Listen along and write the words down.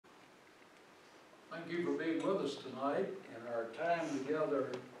Thank you for being with us tonight. In our time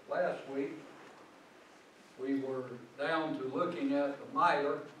together last week, we were down to looking at the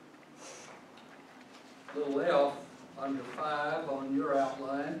mitre, little F under 5 on your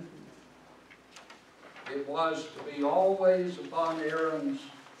outline. It was to be always upon Aaron's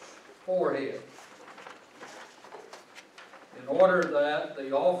forehead, in order that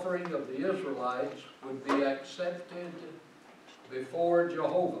the offering of the Israelites would be accepted before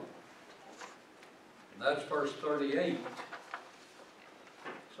Jehovah. And that's verse 38.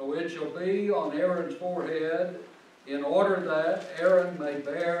 So it shall be on Aaron's forehead, in order that Aaron may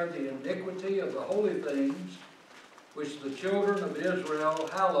bear the iniquity of the holy things which the children of Israel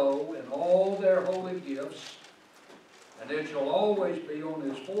hallow in all their holy gifts, and it shall always be on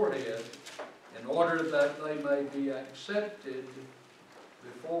his forehead, in order that they may be accepted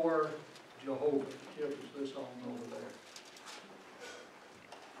before Jehovah. Chip, is this on over there?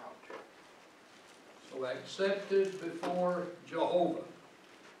 So accepted before Jehovah.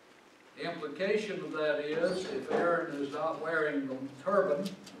 The implication of that is, if Aaron is not wearing the turban,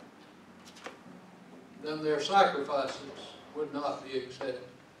 then their sacrifices would not be accepted.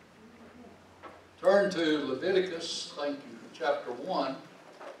 Turn to Leviticus, thank you, chapter 1.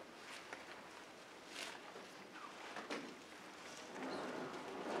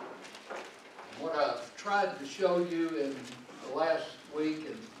 What I've tried to show you in the last week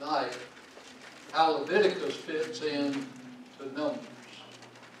and night, how Leviticus fits in to Numbers,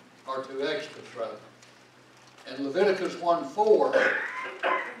 or to Exodus rather. In Leviticus 1:4,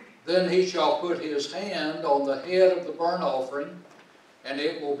 then he shall put his hand on the head of the burnt offering, and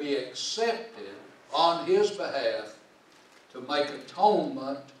it will be accepted on his behalf to make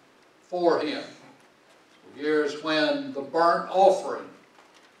atonement for him. So here's when the burnt offering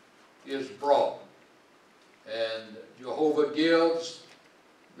is brought. And Jehovah gives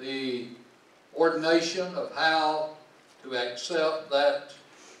the ordination of how to accept that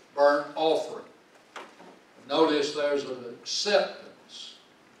burnt offering. Notice there's an acceptance.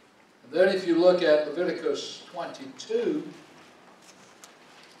 And then if you look at Leviticus 22,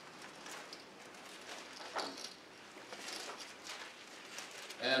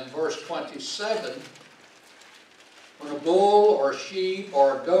 and verse 27, when a bull or a sheep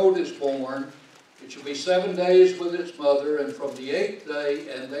or a goat is born, it shall be 7 days with its mother, and from the 8th day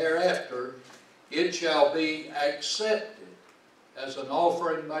and thereafter it shall be accepted as an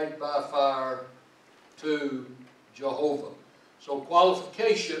offering made by fire to Jehovah. So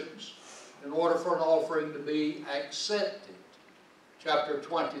qualifications in order for an offering to be accepted. Chapter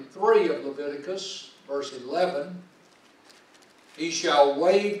 23 of Leviticus, verse 11, he shall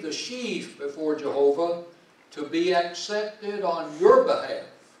wave the sheaf before Jehovah to be accepted on your behalf.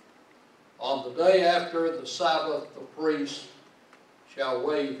 On the day after the Sabbath, the priest shall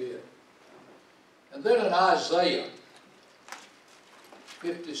wave it. And then in Isaiah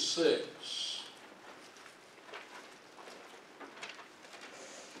 56,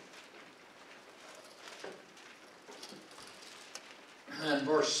 and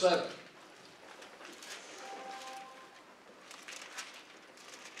verse 7.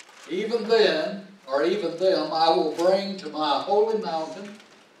 Even then, or even them, I will bring to my holy mountain,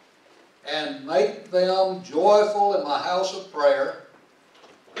 and make them joyful in my house of prayer.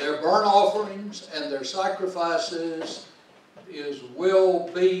 Their burnt offerings and their sacrifices will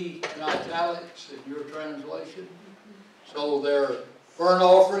be in italics in your translation. So their burnt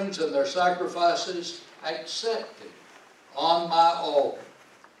offerings and their sacrifices accepted on my altar.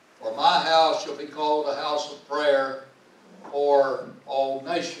 For my house shall be called a house of prayer for all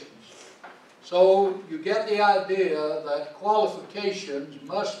nations. So you get the idea that qualifications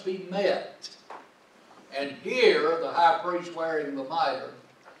must be met. And here, the high priest wearing the mitre,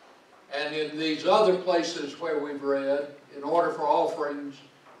 and in these other places where we've read, in order for offerings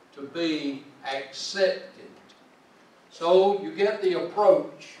to be accepted. So you get the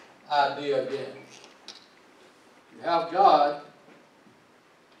approach idea again. You have God,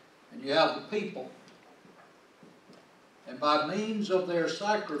 and you have the people. And by means of their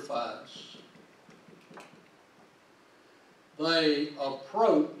sacrifice, they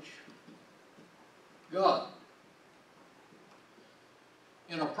approach God.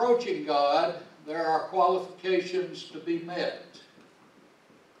 In approaching God, there are qualifications to be met.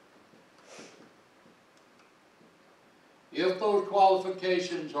 If those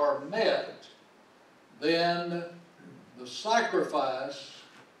qualifications are met, then the sacrifice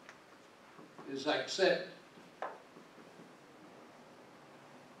is accepted.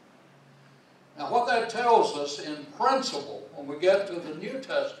 Now what that tells us in principle, when we get to the New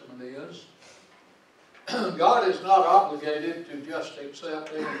Testament, is God is not obligated to just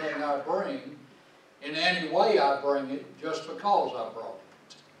accept anything I bring. in any way I bring it just because I brought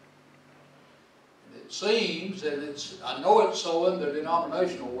it. And it seems, and I know it's so in the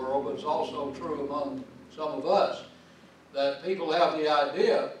denominational world, but it's also true among some of us, that people have the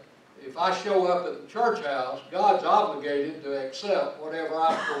idea, if I show up at the church house, God's obligated to accept whatever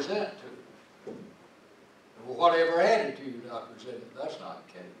I present to him, or whatever attitude I present. That's not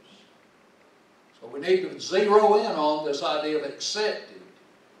the case. So we need to zero in on this idea of accepted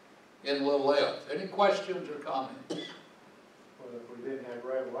in little f. Any questions or comments? Well, if we didn't have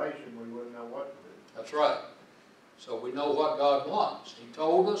revelation, we wouldn't know what to do. That's right. So we know what God wants. He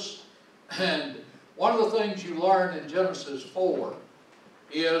told us, and one of the things you learn in Genesis 4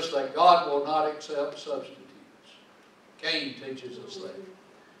 is that God will not accept substitutes. Cain teaches us that.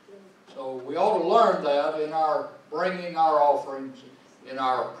 So we ought to learn that in our bringing our offerings, in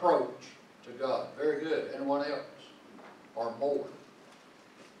our approach to God. Very good. Anyone else? Or more?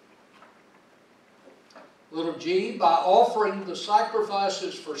 Little g, by offering the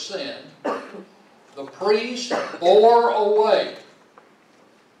sacrifices for sin, the priest bore away.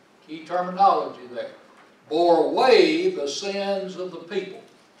 Key terminology there. Bore away the sins of the people.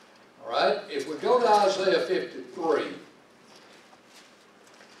 All right? If we go to Isaiah 53,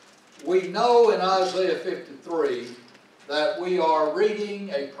 we know in Isaiah 53 that we are reading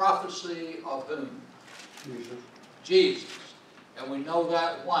a prophecy of whom? Jesus. Jesus. And we know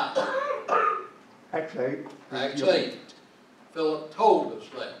that why? Acts 8. Acts 8. Philip told us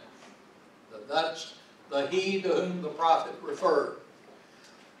that. That's the he to whom the prophet referred.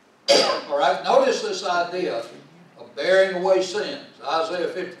 All right, notice this idea of bearing away sins. Isaiah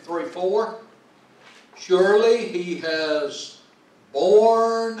 53:4. Surely he has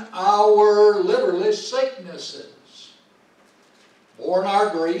borne our, literally, sicknesses, borne our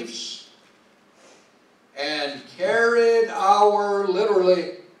griefs, and carried our,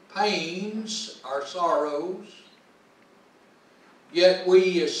 literally, pains, our sorrows. Yet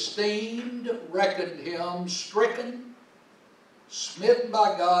we esteemed, reckoned him stricken, smitten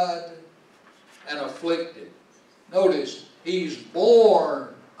by God, and afflicted. Notice, he's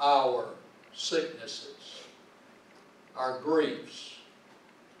borne our sicknesses, our griefs.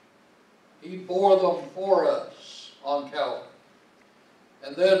 He bore them for us on Calvary.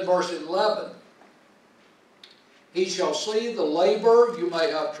 And then verse 11. He shall see the labor, you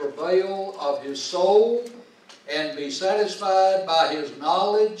may have travail of his soul, and be satisfied by his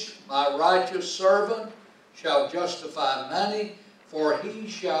knowledge. My righteous servant shall justify many, for he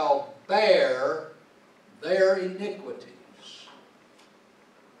shall bear their iniquities.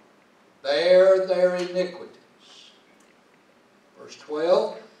 Bear their iniquities. Verse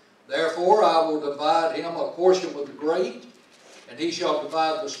 12, therefore I will divide him a portion with the great, and he shall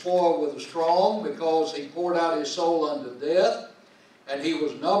divide the spoil with the strong, because he poured out his soul unto death, and he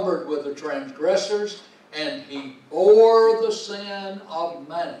was numbered with the transgressors, and he bore the sin of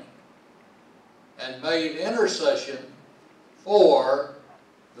many, and made intercession for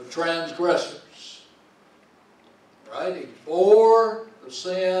the transgressors. Right? He bore the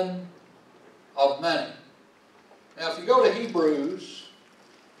sin of many. Now if you go to Hebrews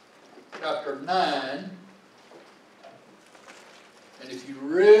chapter 9, and if you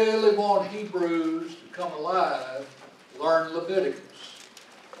really want Hebrews to come alive, learn Leviticus.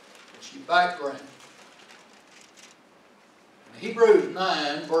 It's your background. In Hebrews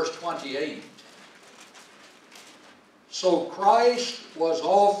 9, verse 28. So Christ was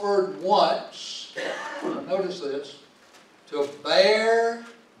offered once, notice this, to bear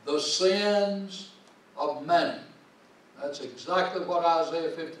the sins of many. That's exactly what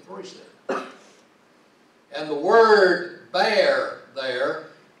Isaiah 53 said. And the word bear there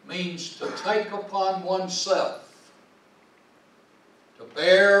means to take upon oneself, to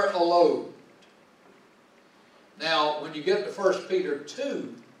bear a load. Now, when you get to 1 Peter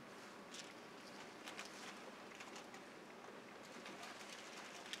 2,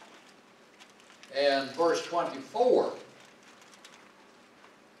 and verse 24,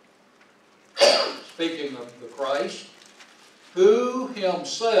 speaking of the Christ, who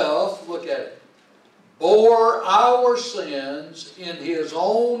himself, look at it, bore our sins in his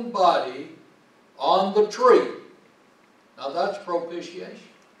own body on the tree. Now that's propitiation.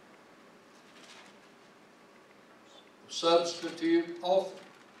 Substitute offering.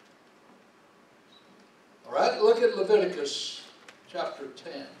 All right, look at Leviticus chapter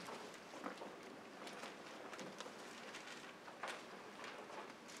 10.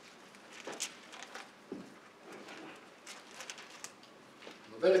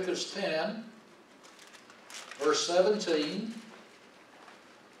 Leviticus 10, verse 17.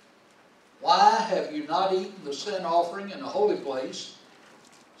 Why have you not eaten the sin offering in the holy place,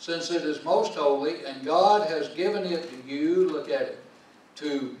 since it is most holy, and God has given it to you, look at it,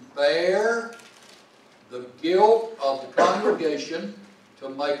 to bear the guilt of the congregation, to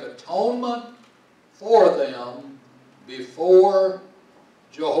make atonement for them before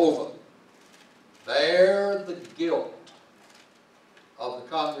Jehovah. Bear the guilt of the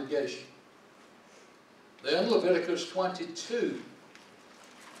congregation. Then Leviticus 22,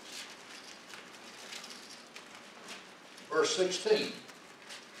 verse 16.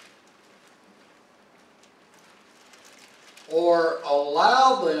 Or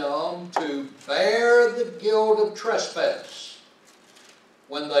allow them to bear the guilt of trespass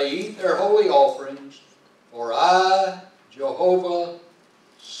when they eat their holy offerings, for I, Jehovah,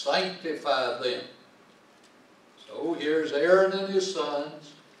 sanctify them. So here's Aaron and his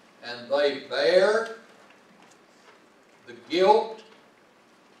sons, and they bear the guilt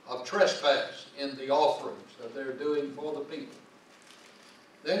of trespass in the offerings that they're doing for the people.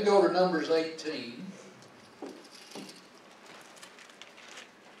 Then go to Numbers 18.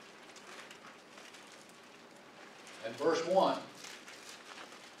 And verse 1.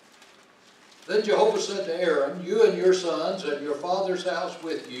 Then Jehovah said to Aaron, you and your sons and your father's house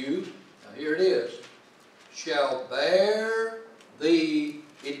with you, now here it is, shall bear the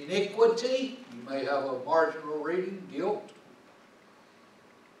iniquity, you may have a marginal reading, guilt,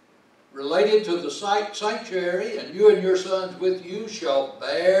 related to the sanctuary, and you and your sons with you shall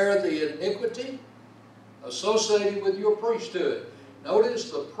bear the iniquity associated with your priesthood. Notice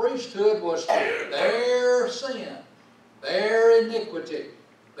the priesthood was to bear sin, bear iniquity,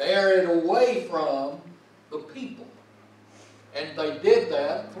 bear it away from the people. And they did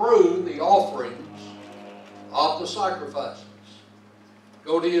that through the offerings of the sacrifices.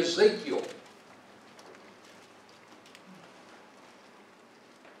 Go to Ezekiel.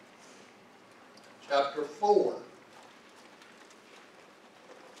 Chapter 4.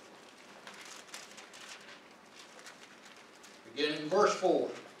 Beginning verse 4.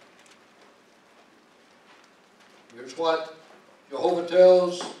 Here's what Jehovah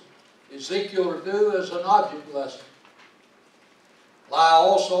tells Ezekiel to do as an object lesson. Lie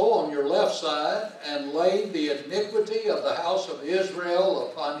also on your left side, and lay the iniquity of the house of Israel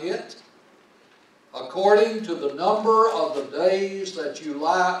upon it, according to the number of the days that you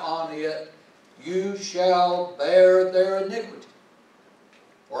lie on it, you shall bear their iniquity.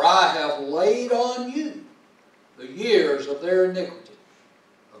 For I have laid on you the years of their iniquity,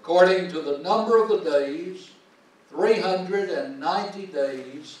 according to the number of the days, 390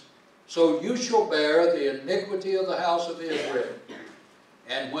 days, so you shall bear the iniquity of the house of Israel.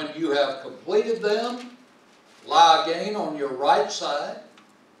 And when you have completed them, lie again on your right side.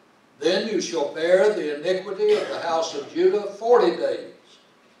 Then you shall bear the iniquity of the house of Judah 40 days.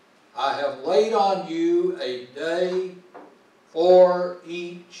 I have laid on you a day for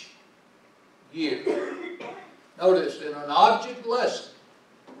each year. Notice, in an object lesson,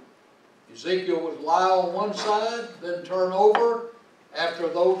 Ezekiel would lie on one side, then turn over. After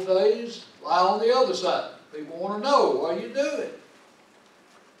those days, lie on the other side. People want to know, what are you doing?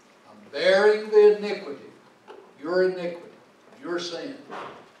 I'm bearing the iniquity, your sin,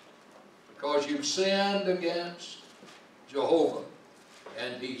 because you've sinned against Jehovah.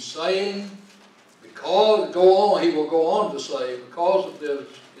 And he's saying, because, he will go on to say, because of this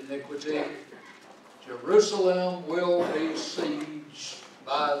iniquity, Jerusalem will be sieged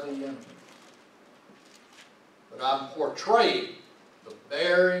by the enemy. But I'm portraying the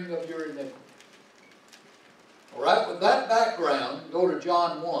bearing of your iniquity. All right, with that background, go to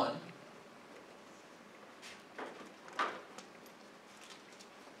John 1.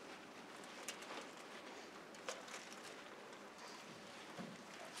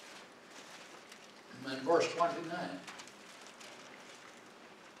 And verse 29.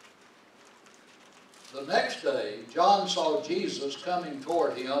 The next day, John saw Jesus coming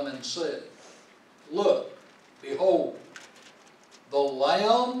toward him and said, Look, behold, the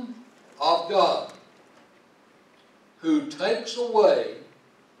Lamb of God, who takes away,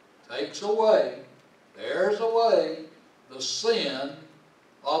 bears away the sin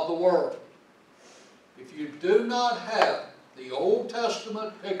of the world. If you do not have the Old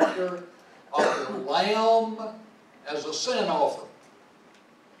Testament picture of the Lamb as a sin offering,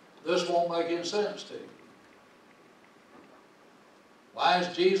 this won't make any sense to you. Why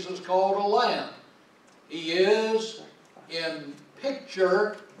is Jesus called a lamb? He is, in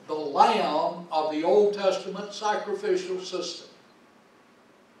picture, the lamb of the Old Testament sacrificial system.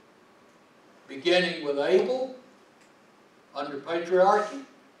 Beginning with Abel, under patriarchy,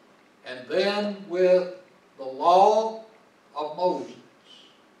 and then with the law of Moses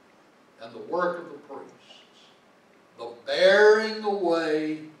and the work of the priests. The bearing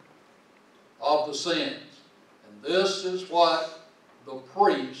away of the sins. And this is what the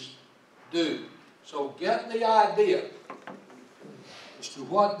priests do. So get the idea as to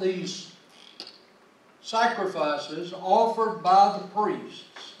what these sacrifices offered by the priests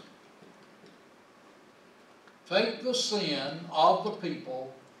take the sin of the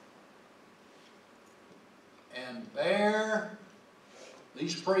people and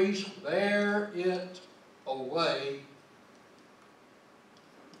these priests bear it away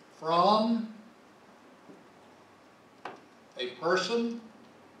from a person,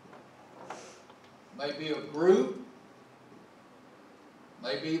 maybe a group,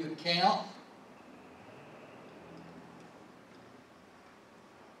 maybe the camp,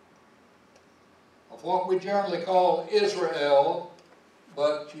 of what we generally call Israel,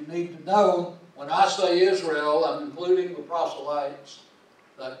 but you need to know, when I say Israel, I'm including the proselytes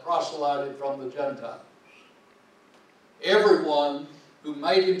that proselyted from the Gentiles. Everyone who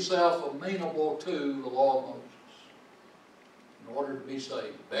made himself amenable to the law of Moses in order to be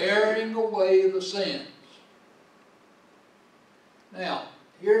saved, bearing away the sins. Now,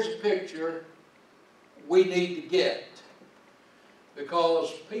 here's a picture we need to get,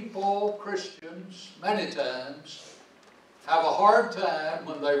 because people, Christians, many times have a hard time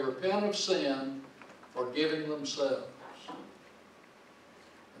when they repent of sin forgiving themselves.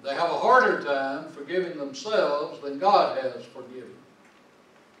 And they have a harder time forgiving themselves than God has forgiven.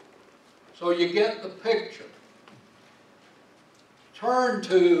 So you get the picture. Turn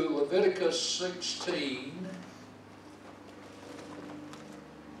to Leviticus 16.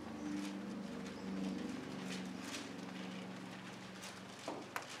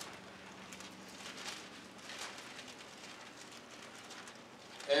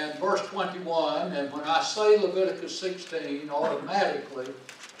 And verse 21, and when I say Leviticus 16, automatically,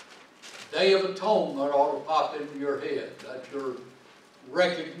 Day of Atonement ought to pop into your head. That's your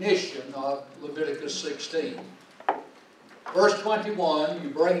recognition of Leviticus 16. Verse 21, you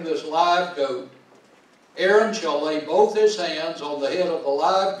bring this live goat. Aaron shall lay both his hands on the head of the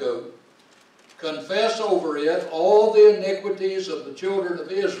live goat, confess over it all the iniquities of the children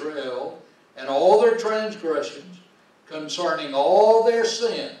of Israel and all their transgressions, concerning all their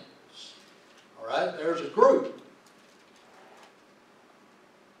sins. All right, there's a group.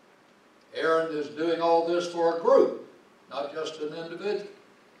 Aaron is doing all this for a group, not just an individual.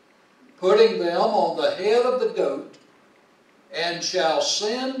 Putting them on the head of the goat, and shall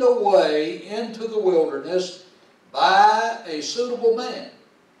send away into the wilderness by a suitable man.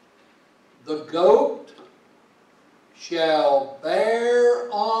 The goat shall bear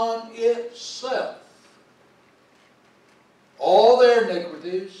on itself all their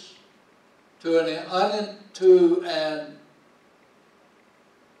iniquities to an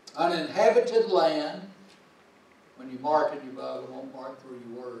uninhabited land. When you mark in your Bible, don't mark through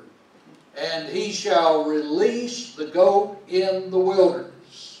your word. And he shall release the goat in the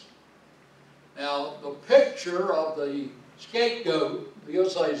wilderness. Now, the picture of the scapegoat, the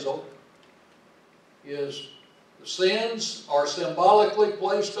Azazel, is the sins are symbolically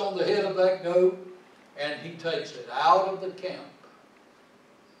placed on the head of that goat, and he takes it out of the camp.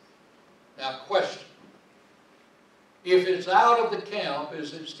 Now, question. If it's out of the camp,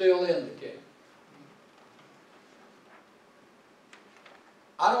 is it still in the camp?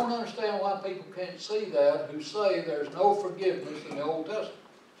 I don't understand why people can't see that who say there's no forgiveness in the Old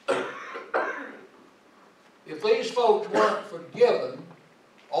Testament. If these folks weren't forgiven,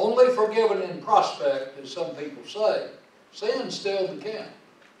 only forgiven in prospect, as some people say, sin's still in the camp.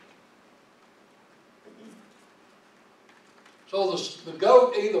 So the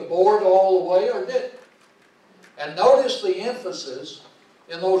goat either bore it all the way or didn't. And notice the emphasis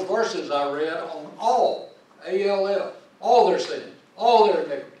in those verses I read on all, A-L-L, all their sins, all their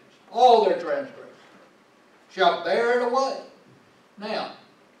iniquities, all their transgressions, shall bear it away. Now,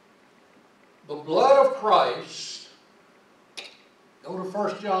 the blood of Christ, go to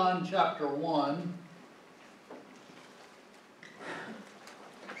 1 John chapter 1.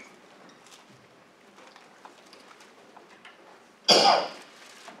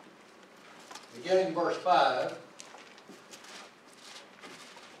 Beginning verse 5.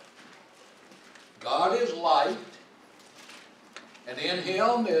 God is light, and in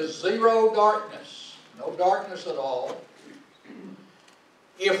him is zero darkness, no darkness at all.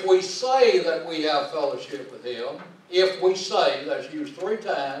 If we say that we have fellowship with him, if we say, that's used 3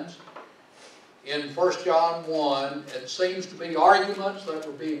 times in 1 John 1, it seems to be arguments that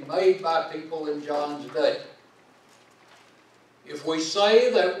were being made by people in John's day. If we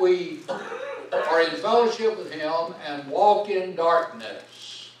say that we are in fellowship with him and walk in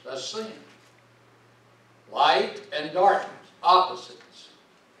darkness, that's sin. Light and darkness, opposites.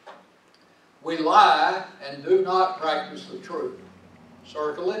 We lie and do not practice the truth.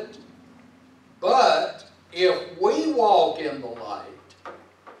 Circle it. But if we walk in the light,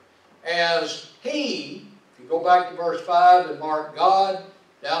 as He, if you go back to verse 5 and mark God,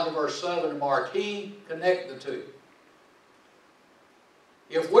 down to verse 7 and mark He, connect the two.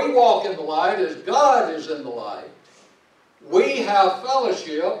 If we walk in the light as God is in the light, we have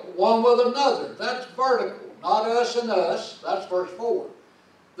fellowship one with another. That's vertical, not us and us. That's verse 4.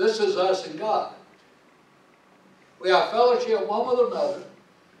 This is us and God. We have fellowship one with another,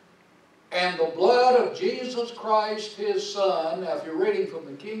 and the blood of Jesus Christ, His Son, now if you're reading from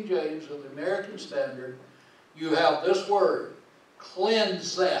the King James or the American Standard, you have this word,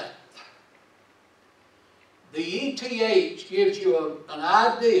 cleanseth. The ETH gives you an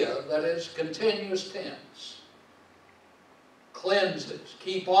idea that it's continuous tense. Cleanses.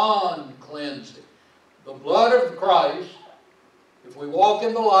 Keep on cleansing. The blood of Christ, if we walk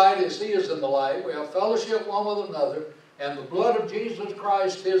in the light as He is in the light, we have fellowship one with another, and the blood of Jesus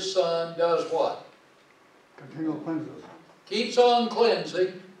Christ, His Son, does what? Continual cleanses. Keeps on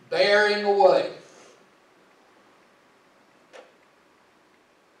cleansing, bearing away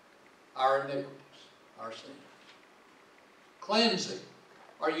our iniquities, our sins. Cleansing.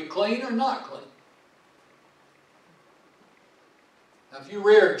 Are you clean or not clean? Now, if you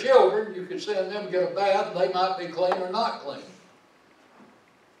rear children, you can send them to get a bath, and they might be clean or not clean.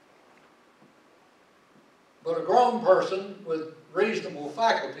 But a grown person with reasonable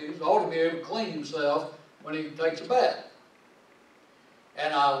faculties ought to be able to clean himself when he takes a bath.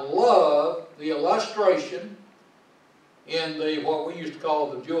 And I love the illustration in the what we used to call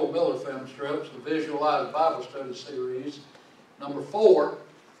the Jewel Miller film strips, the Visualized Bible Study series, number 4,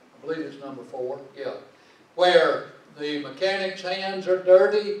 I believe it's number 4, yeah, where the mechanic's hands are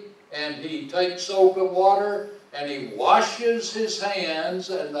dirty and he takes soap and water and he washes his hands,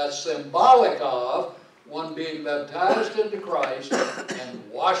 and that's symbolic of one being baptized into Christ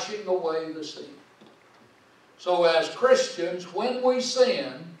and washing away the sin. So as Christians, when we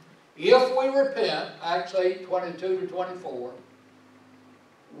sin, if we repent, Acts 8:22-24,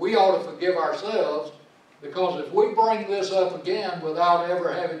 we ought to forgive ourselves, because if we bring this up again without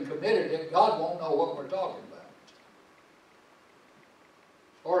ever having committed it, God won't know what we're talking about.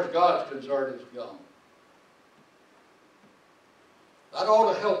 As far as God's concerned, it's gone. That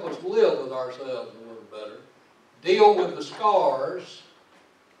ought to help us live with ourselves a little better. Deal with the scars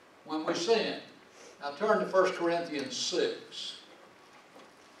when we sin. Now turn to 1 Corinthians 6.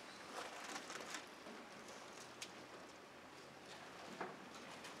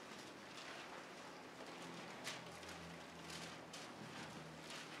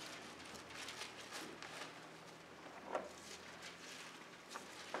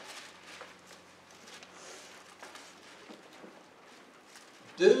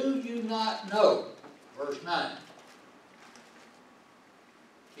 Do you not know, verse 9,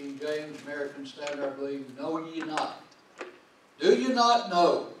 King James, American Standard, I believe, know ye not. Do you not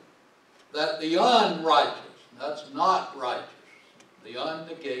know that the unrighteous, that's not righteous, the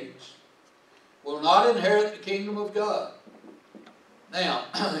unnegates, will not inherit the kingdom of God? Now,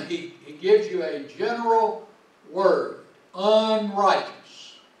 he gives you a general word,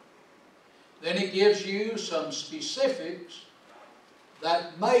 unrighteous. Then he gives you some specifics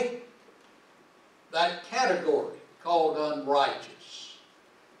that make that category called unrighteous.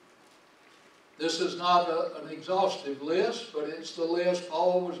 This is not an exhaustive list, but it's the list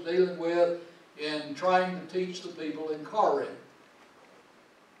Paul was dealing with in trying to teach the people in Corinth.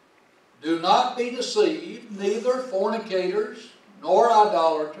 Do not be deceived, neither fornicators, nor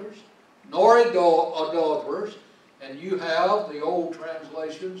idolaters, nor adulterers, and you have the old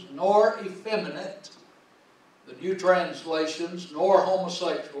translations, nor effeminate, the new translations, nor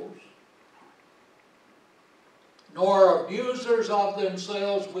homosexuals, nor abusers of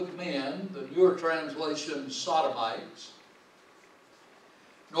themselves with men, the newer translations, sodomites,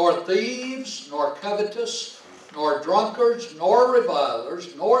 nor thieves, nor covetous, nor drunkards, nor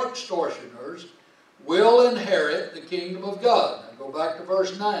revilers, nor extortioners will inherit the kingdom of God. Now go back to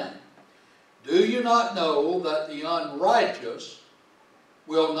verse 9. Do you not know that the unrighteous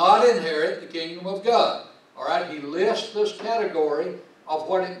will not inherit the kingdom of God? All right, he lists this category of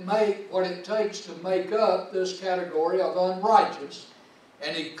what it takes to make up this category of unrighteous.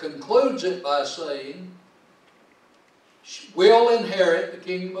 And he concludes it by saying, will inherit the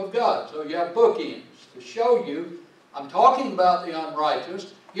kingdom of God. So you have bookends to show you, I'm talking about the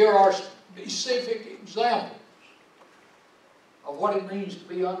unrighteous. Here are specific examples of what it means to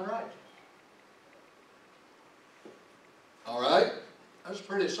be unrighteous. All right? That's a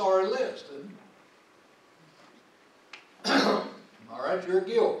pretty sorry list, isn't it? All right, you're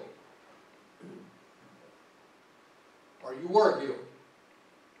guilty. or you were guilty.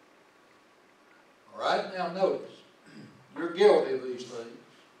 All right, now notice, you're guilty of these things.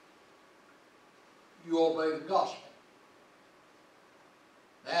 You obey the gospel.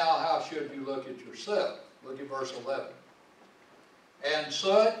 Now, how should you look at yourself? Look at verse 11. And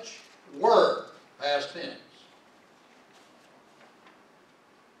such were, past tense.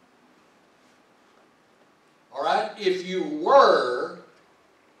 All right, if you were,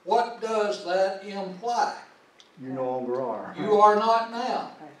 what does that imply? You no longer are. You are not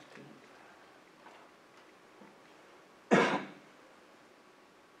now.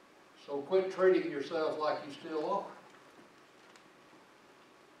 So quit treating yourself like you still are.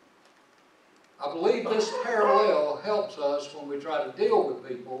 I believe this parallel helps us when we try to deal with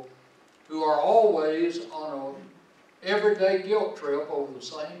people who are always on an everyday guilt trip over the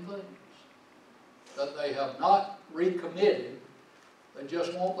same things. That they have not recommitted, they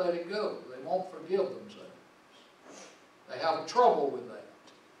just won't let it go. They won't forgive themselves. They have trouble with that.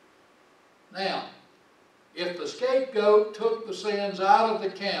 Now, if the scapegoat took the sins out of the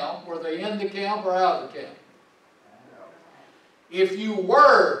count, were they in the count or out of the count? If you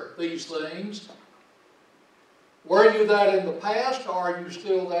were these things, were you that in the past or are you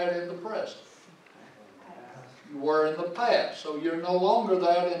still that in the present? You were in the past, so you're no longer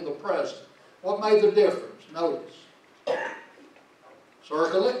that in the present. What made the difference? Notice.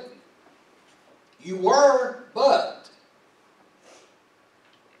 Circle it. You were, but.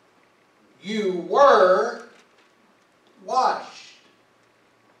 You were washed.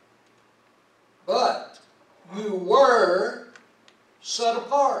 But you were set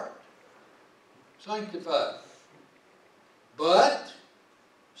apart. Sanctified. But,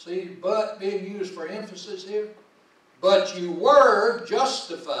 see, but being used for emphasis here. But you were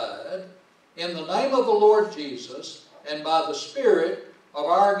justified in the name of the Lord Jesus and by the Spirit of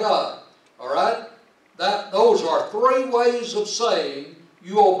our God. All right? Those are three ways of saying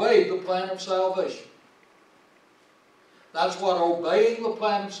you obeyed the plan of salvation. That's what obeying the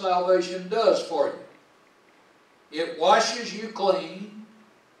plan of salvation does for you. It washes you clean.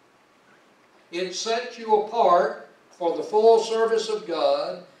 It sets you apart for the full service of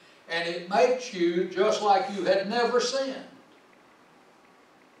God. And it makes you just like you had never sinned.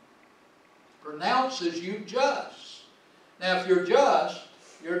 Pronounces you just. Now, if you're just,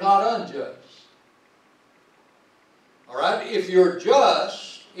 you're not unjust. All right? If you're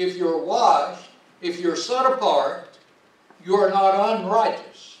just, if you're washed, if you're set apart, you are not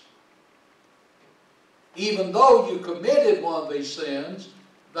unrighteous. Even though you committed one of these sins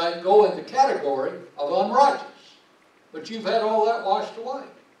that go in the category of unrighteous. But you've had all that washed away.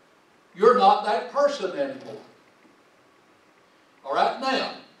 You're not that person anymore. All right,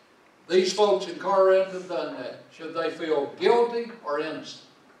 now, these folks in Corinth have done that. Should they feel guilty or innocent?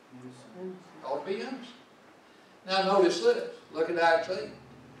 Innocent. Ought to be innocent. Now notice this. Look at Acts 8.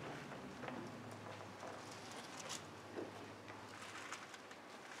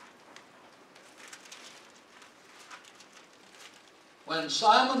 When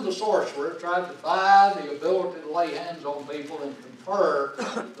Simon the sorcerer tried to buy the ability to lay hands on people and confer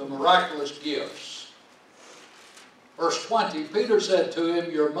the miraculous gifts. Verse 20, Peter said to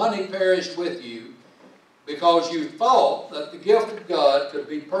him, your money perished with you because you thought that the gift of God could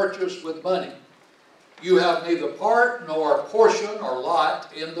be purchased with money. You have neither part nor portion or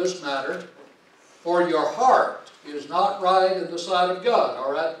lot in this matter, for your heart is not right in the sight of God.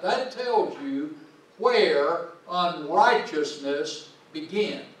 All right, that tells you where unrighteousness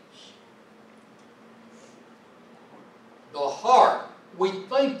begins. The heart. We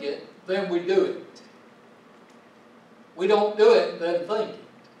think it, then we do it. We don't do it and then think it.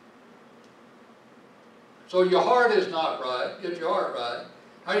 So your heart is not right. Get your heart right.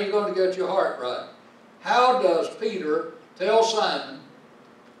 How are you going to get your heart right? How does Peter tell Simon,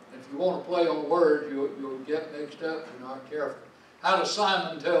 if you want to play on words, you'll get mixed up if you're not careful. How does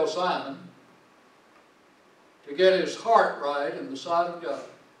Simon tell Simon to get his heart right in the sight of God?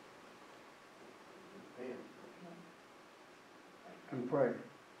 And pray.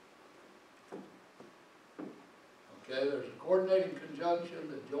 Okay, there's a coordinating conjunction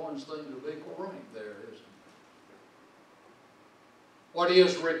that joins things of equal rank there, isn't it? What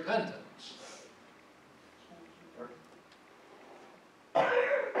is repentance?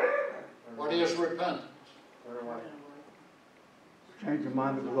 What is repentance? Change your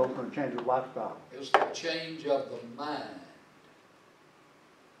mind, but also change your lifestyle. It's the change of the mind.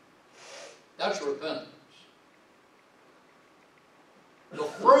 That's repentance. The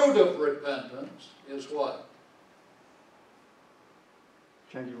fruit of repentance is what?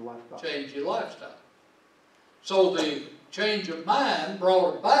 Change your lifestyle. Change your lifestyle. So the change of mind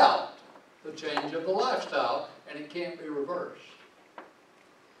brought about the change of the lifestyle, and it can't be reversed.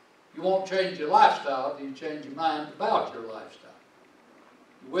 You won't change your lifestyle till you change your mind about your lifestyle.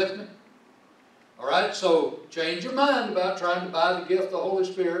 You with me? All right, so change your mind about trying to buy the gift of the Holy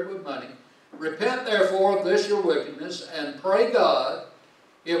Spirit with money. Repent, therefore, of this your wickedness, and pray God,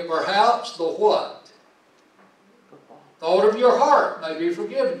 if perhaps the what? Thought of your heart may be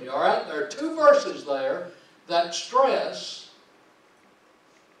forgiven you. All right, there are two verses there that stress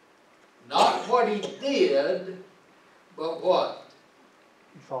not what he did, but what?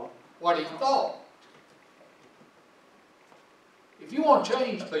 He thought. What he thought. If you want to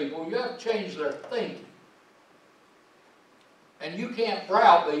change people, you have to change their thinking. And you can't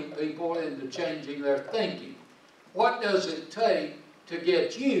browbeat people into changing their thinking. What does it take to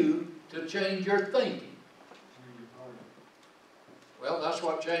get you to change your thinking? Well, that's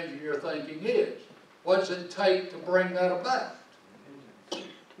what changing your thinking is. What does it take to bring that about?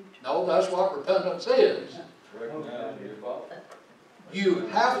 No, that's what repentance is. You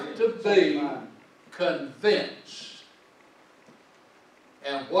have to be convinced.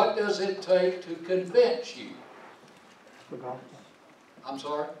 And what does it take to convince you? The gospel. I'm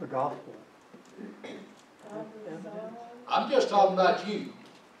sorry? The gospel. I'm just talking about you.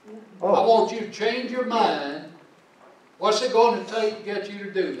 Oh. I want you to change your mind. What's it going to take to get you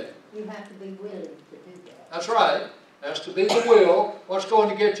to do that? You have to be willing to do that. That's right. That's to be the will. What's going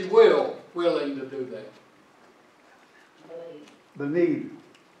to get you willing to do that? Believe. The need.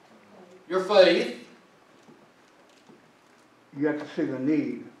 Your faith. You have to see the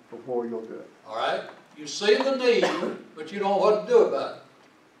need before you'll do it. All right? You see the need, but you don't know what to do about it.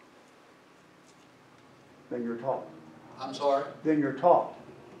 Then you're taught. I'm sorry? Then you're taught.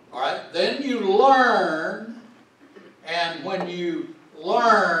 All right? Then you learn, and when you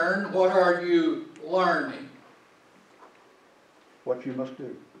learn, what are you learning? What you must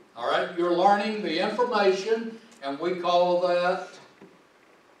do. All right? You're learning the information, and we call that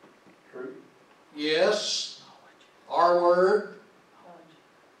Truth. yes. Our word.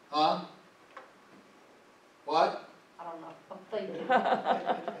 Huh? What? I don't know. I'm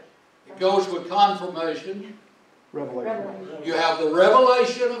thinking. It goes with confirmation. Revelation. You have the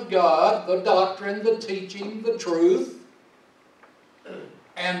revelation of God, the doctrine, the teaching, the truth.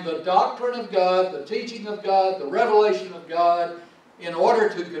 And the doctrine of God, the teaching of God, the revelation of God, in order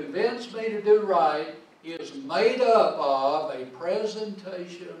to convince me to do right, is made up of a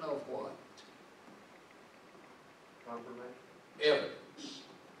presentation of what? Confirmation. Evidence.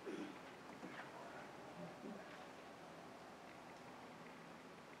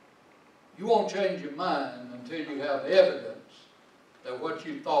 You won't change your mind until you have evidence that what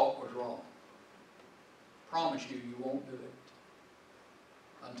you thought was wrong. Promise you, you won't do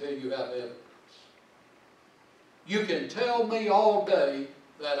it until you have evidence. You can tell me all day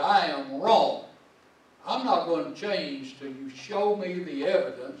that I am wrong. I'm not going to change till you show me the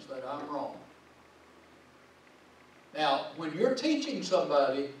evidence that I'm wrong. Now, when you're teaching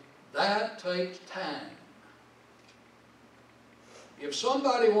somebody, that takes time. If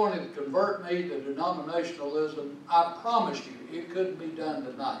somebody wanted to convert me to denominationalism, I promise you, it couldn't be done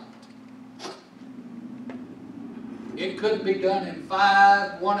tonight. It couldn't be done in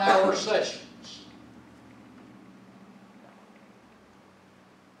 5 one-hour sessions.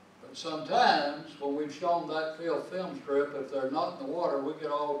 But sometimes, when we've shown that film strip, if they're not in the water, we get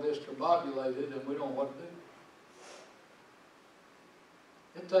all discombobulated and we don't know what to do.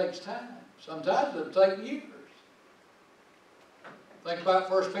 It takes time. Sometimes it'll take years. Think about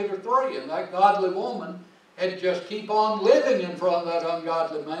 1 Peter 3, and that godly woman had to just keep on living in front of that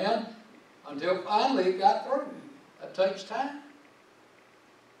ungodly man until finally it got through. That takes time.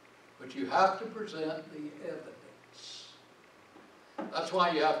 But you have to present the evidence. That's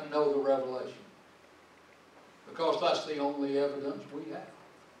why you have to know the revelation. Because that's the only evidence we have.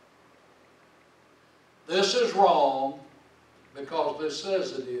 This is wrong because this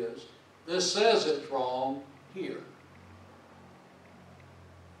says it is. This says it's wrong here.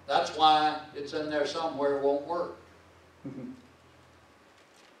 That's why it's in there somewhere, it won't work.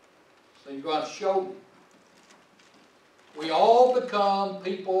 So you're going to show me. We all become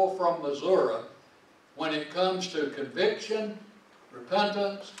people from Missouri when it comes to conviction,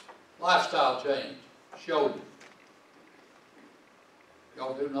 repentance, lifestyle change. Show me.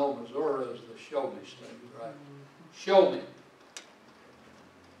 Y'all do know Missouri is the show me state, right? Show me.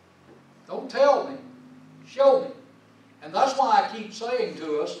 Don't tell me. Show me. And that's why I keep saying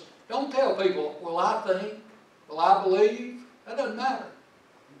to us, don't tell people, well, I think, well, I believe. That doesn't matter.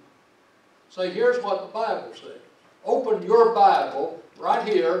 Say, here's what the Bible says. Open your Bible right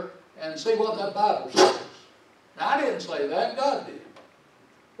here and see what that Bible says. Now, I didn't say that. God did.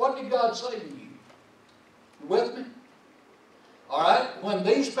 What what did God say to you? You with me? All right? When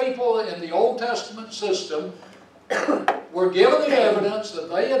these people in the Old Testament system were given the evidence that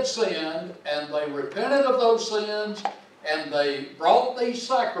they had sinned, and they repented of those sins, and they brought these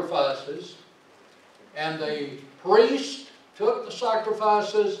sacrifices, and the priest took the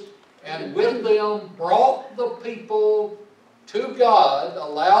sacrifices and with them brought the people to God,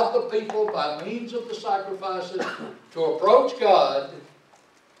 allowed the people by means of the sacrifices to approach God.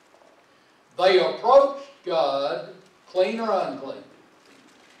 They approached God clean or unclean?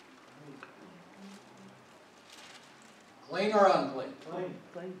 Clean or unclean?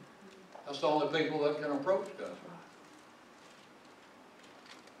 Clean. That's the only people that can approach God.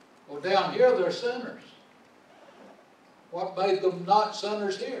 Well, down here they're sinners. What made them not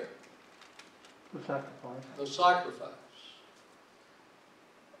sinners here? The sacrifice. The sacrifice.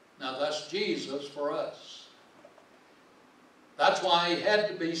 Now that's Jesus for us. That's why he had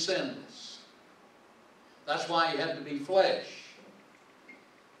to be sinless. That's why he had to be flesh.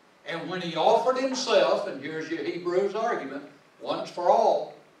 And when he offered himself, and here's your Hebrews argument, once for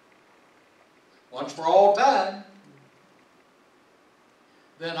all time,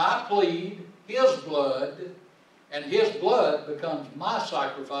 then I plead his blood, and his blood becomes my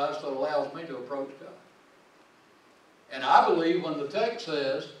sacrifice that allows me to approach God. And I believe when the text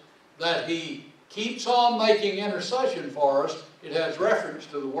says that he keeps on making intercession for us, it has reference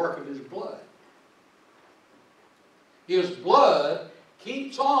to the work of his blood. His blood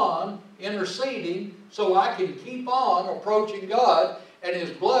keeps on interceding so I can keep on approaching God, and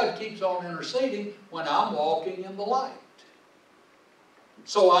his blood keeps on interceding when I'm walking in the light.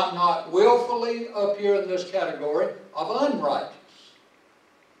 So I'm not willfully up here in this category of unrighteous.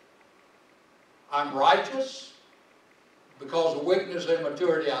 I'm righteous because of weakness and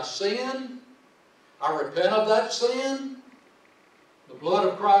immaturity. I sin. I repent of that sin. The blood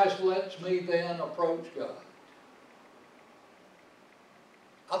of Christ lets me then approach God.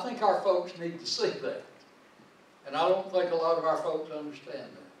 I think our folks need to see that. And I don't think a lot of our folks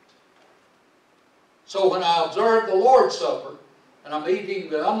understand that. So when I observe the Lord's Supper, and I'm eating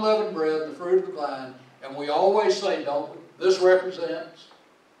the unleavened bread and the fruit of the vine, and we always say, don't we, this represents.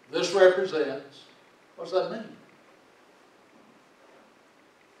 What does that mean?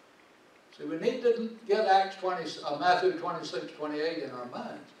 See, we need to get Matthew 26:28 in our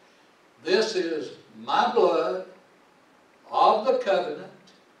minds. This is my blood of the covenant,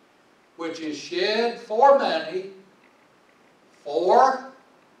 which is shed for many,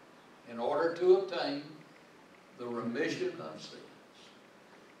 in order to obtain the remission of sins.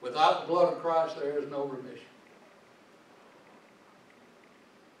 Without the blood of Christ, there is no remission.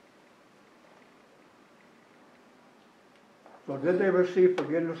 So did they receive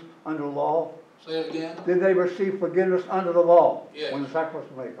forgiveness under the law? Say it again. Did they receive forgiveness under the law? Yes. When the sacrifice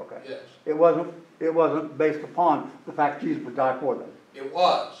was made? Okay. Yes. It wasn't based upon the fact Jesus would die for them. It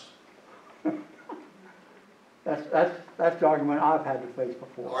was. That's the argument I've had to face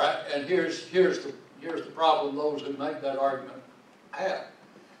before. All right, and here's the problem those who make that argument have.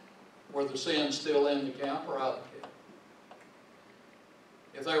 Were the sins still in the camp or out of the camp?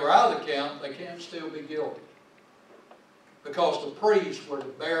 If they were out of the camp, they can't still be guilty. Because the priests were to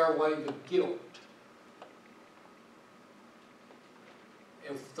bear away the guilt.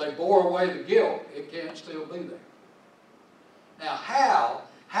 If they bore away the guilt, it can't still be there. Now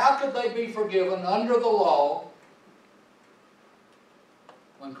how could they be forgiven under the law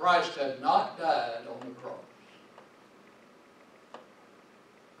when Christ had not died on the cross?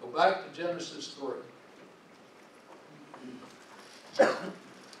 Go back to Genesis 3.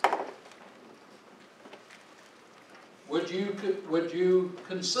 Would you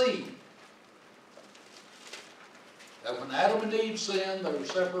concede that when Adam and Eve sinned, they were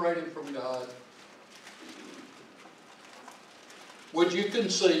separated from God? Would you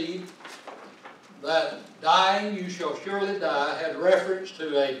concede that dying, you shall surely die, had reference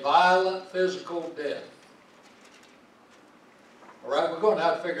to a violent physical death? All right, we're going to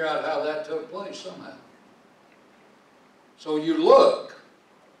have to figure out how that took place somehow. So you look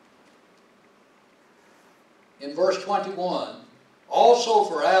in verse 21. Also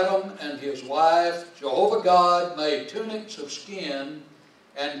for Adam and his wife, Jehovah God made tunics of skin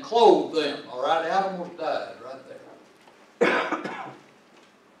and clothed them. All right, animals died right there.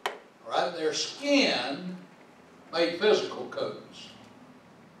 All right, their skin made physical coats.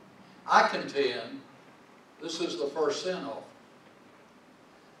 I contend this is the first sin offering.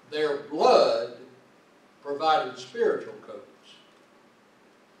 Their blood provided spiritual coats.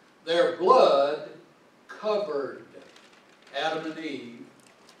 Their blood covered Adam and Eve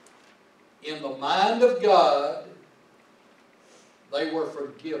in the mind of God. they were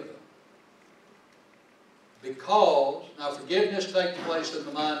forgiven. Because, now forgiveness takes place in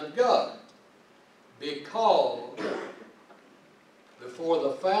the mind of God. Because before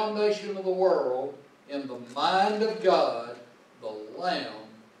the foundation of the world, in the mind of God, the Lamb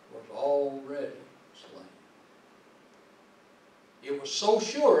was already slain. It was so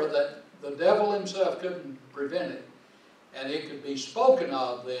sure that the devil himself couldn't prevent it, and it could be spoken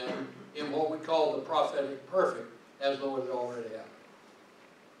of then in what we call the prophetic perfect, as though it had already happened.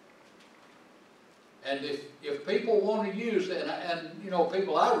 And if people want to use it, and you know,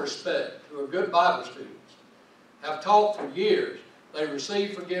 people I respect who are good Bible students, have taught for years, they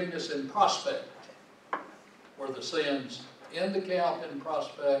receive forgiveness in prospect, where the sins in the camp in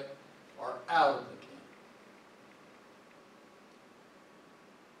prospect are out of the camp.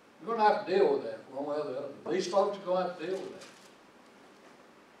 You're going to have to deal with that one way or the other. These folks are going to have to deal with that.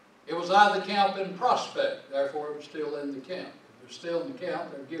 It was out of the camp in prospect, therefore it was still in the camp. If they're still in the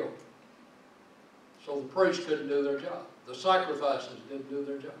camp, they're guilty. So the priests couldn't do their job. The sacrifices didn't do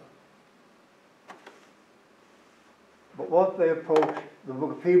their job. But once they approached the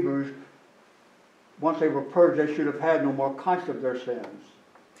book of Hebrews, once they were purged, they should have had no more conscience of their sins.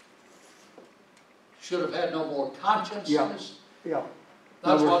 Should have had no more consciences? Yeah.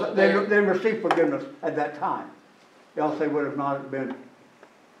 That's what they received forgiveness at that time. Else they would have not been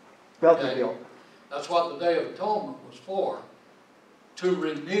felt the guilt. That's what the Day of Atonement was for. To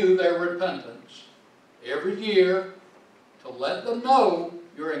renew their repentance every year, to let them know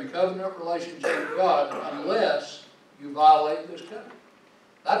you're in covenant relationship with God unless you violate this covenant.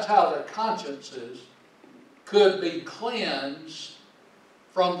 That's how their consciences could be cleansed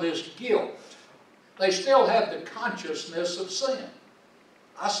from this guilt. They still have the consciousness of sin.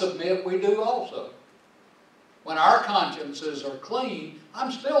 I submit we do also. When our consciences are clean,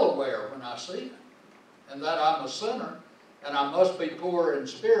 I'm still aware when I sin, and that I'm a sinner, and I must be poor in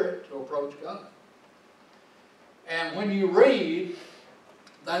spirit to approach God. And when you read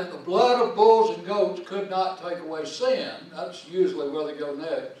that the blood of bulls and goats could not take away sin, that's usually where they go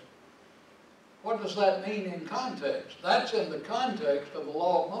next. What does that mean in context? That's in the context of the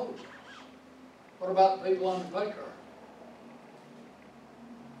law of Moses. What about the people on the pay card?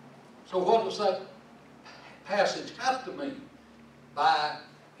 So what does that passage have to mean? By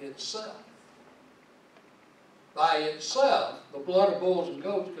itself. By itself, the blood of bulls and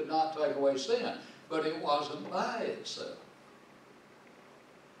goats could not take away sin, but it wasn't by itself.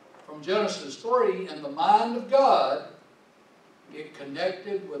 From Genesis 3, in the mind of God, it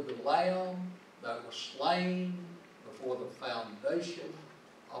connected with the Lamb that was slain before the foundation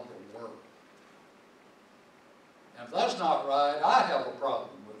of the world. And if that's not right, I have a problem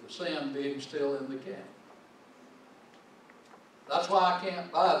with the sin being still in the camp. That's why I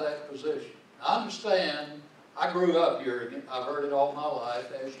can't buy that position. I understand, I grew up here, I've heard it all my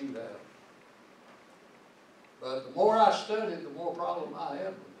life, as you have. But the more I studied, the more problem I had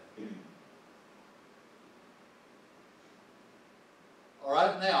with it. All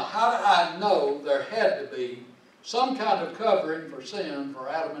right, now, how do I know there had to be some kind of covering for sin for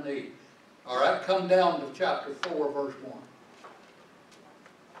Adam and Eve? All right, come down to chapter 4, verse 1.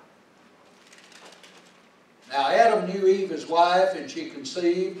 Now Adam knew Eve his wife, and she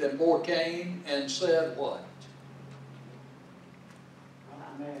conceived and bore Cain, and said what?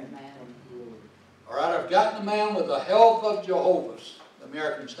 All right, I've gotten a man with the help of Jehovah's, the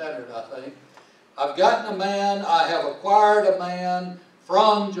American Standard, I think. I've gotten a man, I have acquired a man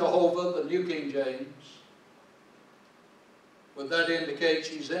from Jehovah, the New King James. Would that indicate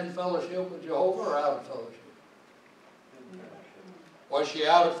she's in fellowship with Jehovah or out of fellowship? Was she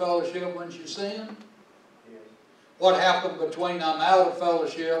out of fellowship when she sinned? Yes. What happened between I'm out of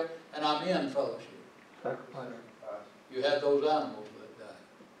fellowship and I'm in fellowship? Sacrifice. You had those animals that died.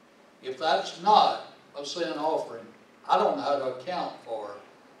 If that's not a sin offering, I don't know how to account for it.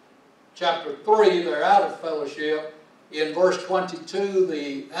 Chapter 3, they're out of fellowship. In verse 22,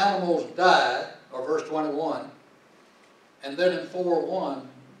 the animals died, or verse 21. And then in 4:1,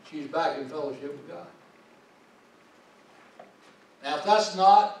 she's back in fellowship with God. Now, if that's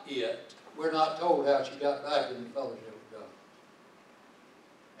not it, we're not told how she got back in fellowship with God.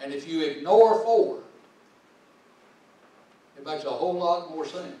 And if you ignore 4, it makes a whole lot more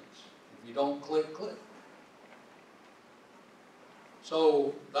sense. If you don't click.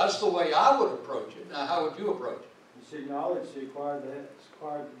 So that's the way I would approach it. Now, how would you approach it? You see, knowledge she acquired the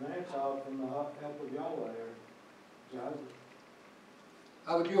man-child from the help of Yahweh, or Joseph.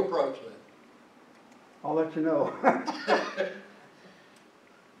 How would you approach that? I'll let you know.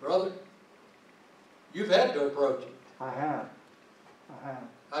 Brother, you've had to approach it. I have.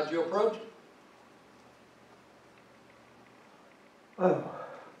 How'd you approach it? Oh,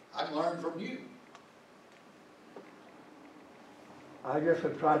 I can learn from you. I just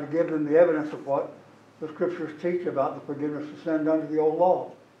have tried to give them the evidence of what the scriptures teach about the forgiveness of sin under the old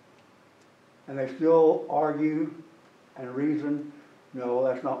law. And they still argue and reason, no,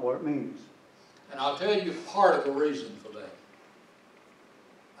 that's not what it means. And I'll tell you part of the reason for that.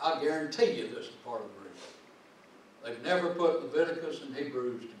 I guarantee you this is part of the reason. They've never put Leviticus and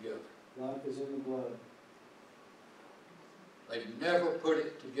Hebrews together. Life is in the blood. They've never put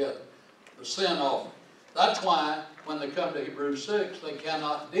it together. The sin offering. That's why when they come to Hebrews 6, they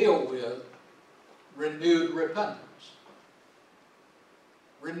cannot deal with renewed repentance.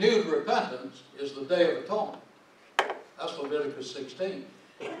 Renewed repentance is the Day of Atonement. That's Leviticus 16.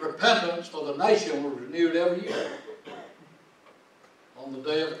 Repentance for the nation was renewed every year on the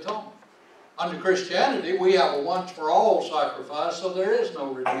Day of Atonement. Under Christianity, we have a once-for-all sacrifice, so there is no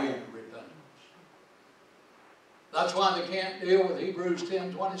renewed repentance. That's why they can't deal with Hebrews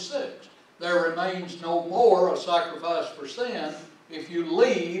 10:26. There remains no more a sacrifice for sin if you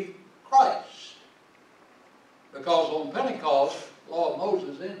leave Christ. Because on Pentecost, the law of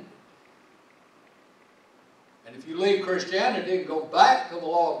Moses ended. And if you leave Christianity and go back to the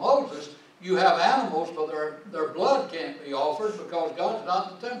law of Moses, you have animals, but their blood can't be offered because God's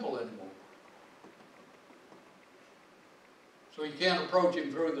not in the temple anymore. So you can't approach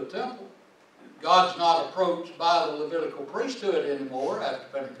Him through the temple. God's not approached by the Levitical priesthood anymore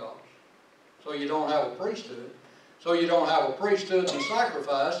after Pentecost. So you don't have a priesthood. So you don't have a priesthood and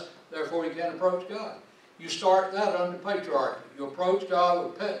sacrifice, therefore you can't approach God. You start that under patriarchy. You approach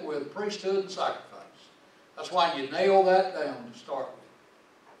God with priesthood and sacrifice. That's why you nail that down to start with.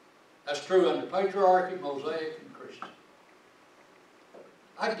 That's true under patriarchy, Mosaic, and Christian.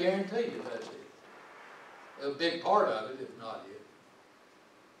 I guarantee you that's it. A big part of it, if not it.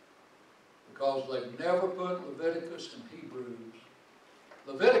 Because they've never put Leviticus and Hebrews.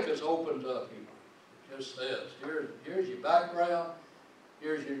 Leviticus opens up Hebrews. It just says, here's your background,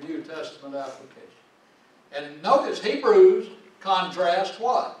 here's your New Testament application. And notice Hebrews contrast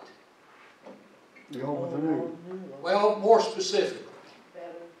what? The old with the new. Well, more specifically.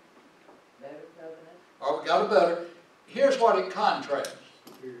 Better covenant. Or we got a better. Here's what it contrasts.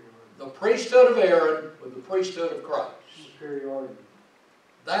 The priesthood of Aaron with the priesthood of Christ. Superiority.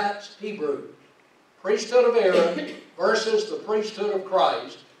 That's Hebrews. Priesthood of Aaron versus the priesthood of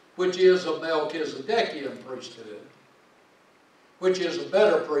Christ, which is a Melchizedekian priesthood, which is a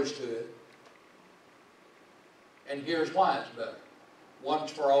better priesthood. And here's why it's better.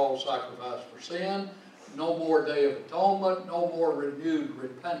 Once for all sacrifice for sin, no more Day of Atonement, no more renewed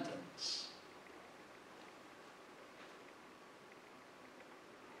repentance.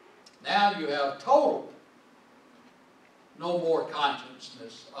 Now you have total, no more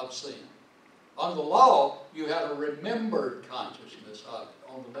consciousness of sin. On the law, you had a remembered consciousness of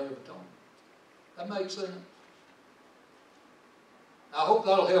it on the Day of Atonement. That makes sense? I hope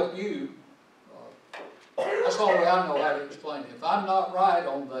that'll help you. That's the only way I know how to explain it. If I'm not right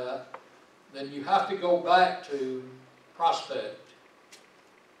on that, then you have to go back to Prospect.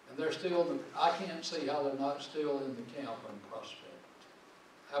 And they're still, I can't see how they're not still in the camp on Prospect.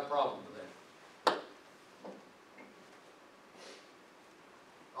 I have a problem with that.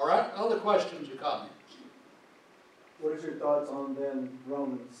 All right, other questions or comments? What is your thoughts on then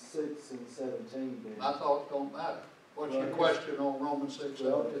Romans 6 and 17 then? My thoughts don't matter. What's your Well, question on Romans 6?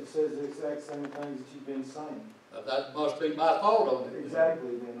 Well, it says the exact same things that you've been saying. That must be my thought on it.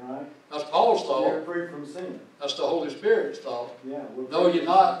 Exactly then, right? That's Paul's You're thought. free from sin. That's the Holy Spirit's thought. Yeah. Know ye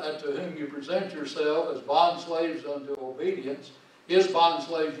not that to whom you present yourself as bondslaves unto obedience, his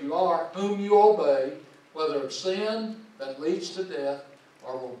bondslaves you are, whom you obey, whether of sin that leads to death,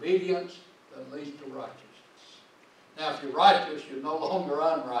 or of obedience that leads to righteousness. Now, if you're righteous, you're no longer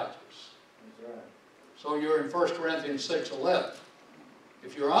unrighteous. That's right. So you're in 1 Corinthians 6:11.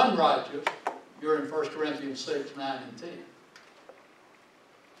 If you're unrighteous, you're in 1 Corinthians 6:9 and 10.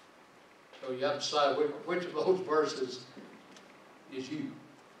 So you have to decide which of those verses is you.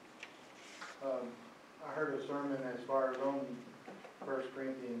 I heard a sermon as far as on 1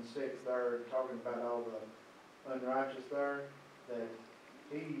 Corinthians 6 there, talking about all the unrighteous there, that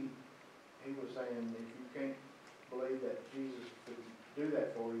he was saying if you can't believe that Jesus could do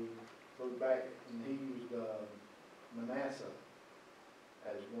that for you, look back, and he used Manasseh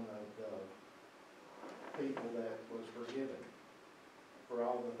as one of the people that was forgiven for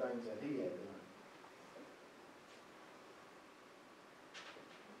all the things that he had done.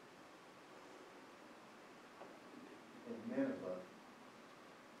 In Nineveh.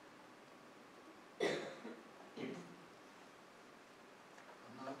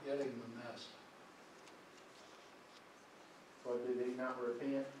 I'm not getting Manasseh. Or did he not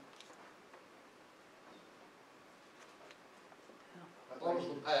repent? What was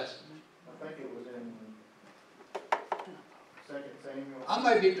the passage? I think it was in 2 Samuel. I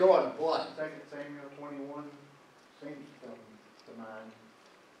may be drawing a blank. 2 Samuel 21 seems to come to mind.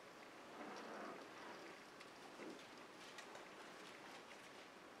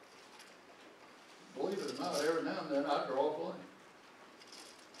 Believe it or not, every now and then I draw a blank.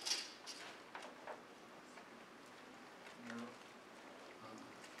 No.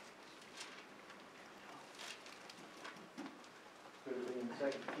 Could it be in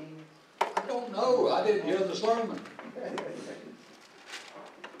 2 Kings? I don't know. I didn't hear the sermon.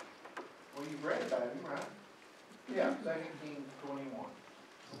 Well, you've read about him, right? Yeah, 2 Kings 21.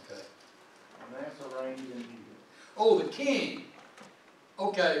 Okay. Manasseh reigned in Judah. Oh, the king.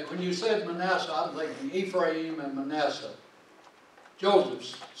 Okay, when you said Manasseh, I'm thinking Ephraim and Manasseh,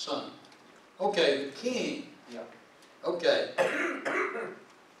 Joseph's son. Okay, the king. Yeah. Okay.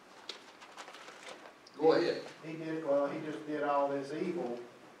 Go ahead. He just did all this evil,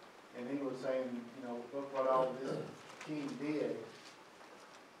 and he was saying, you know, look what all this king did.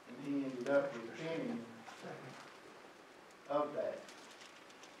 And he ended up repenting of that.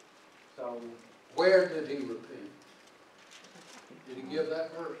 So, Where did he repent? Did he give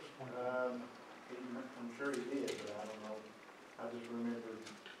that verse? I'm sure he did, but I don't know. I just remember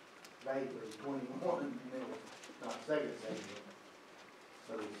vaguely 21, and it was not 2 Samuel,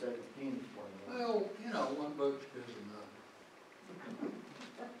 but it was 2 Kings 21. Well, you know, one book's good enough.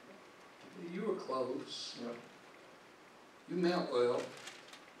 You were close. Yep. You meant well.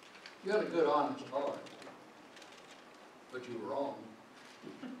 You had a good, honest heart. But you were wrong.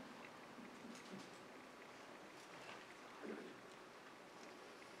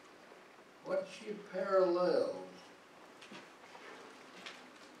 What's your parallel?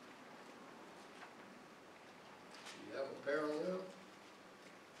 Do you have a parallel?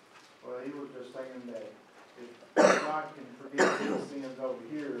 Well, he was just saying that if God can forgive his sins over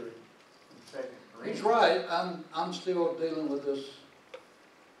here in 2 Corinthians. He's right. I'm still dealing with this.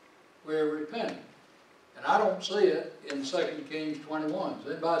 We're repenting. And I don't see it in 2 Kings 21.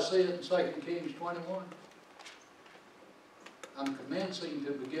 Does anybody see it in 2 Kings 21? I'm commencing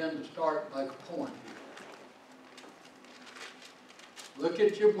to begin to start to make a point here. Look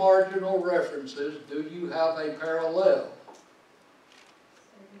at your marginal references. Do you have a parallel?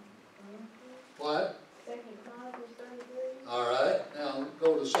 What? 2 Chronicles 33. All right. Now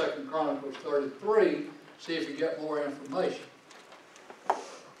go to 2 Chronicles 33. See if you get more information.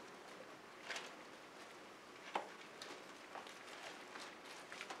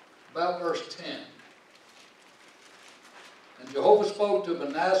 About verse 10. And Jehovah spoke to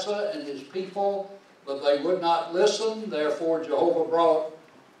Manasseh and his people, but they would not listen. Therefore Jehovah brought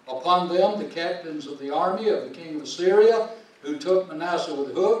upon them the captains of the army of the king of Assyria, who took Manasseh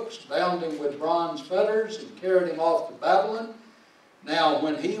with hooks, bound him with bronze fetters, and carried him off to Babylon. Now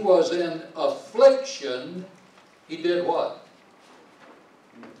when he was in affliction, he did what?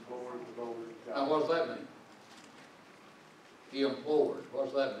 He implored the Lord God. Now what does that mean? He implored. What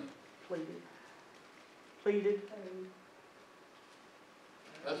does that mean? Pleaded.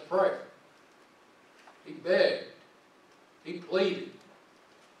 That's prayer. He begged. He pleaded.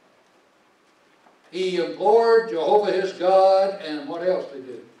 He implored Jehovah his God, and what else did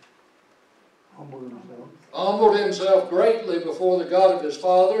he do? Humbled himself. Humbled himself greatly before the God of his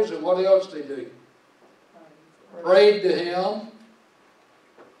fathers, and what else did he do? Prayed to him,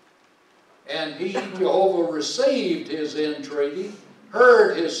 and he, Jehovah, received his entreaty,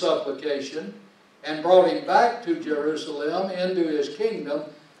 heard his supplication, and brought him back to Jerusalem into his kingdom.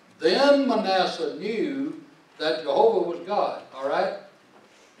 Then Manasseh knew that Jehovah was God. All right?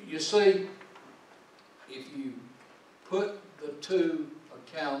 You see, if you put the two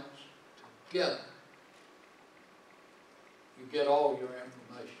accounts together, you get all your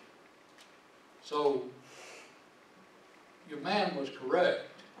information. So, your man was correct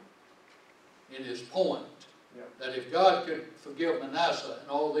in his point, that if God could forgive Manasseh and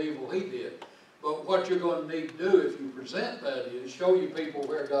all the evil he did, but what you're going to need to do if you present that is show you people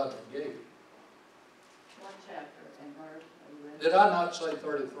where God forgave you. What chapter and verse are you in? Did I not say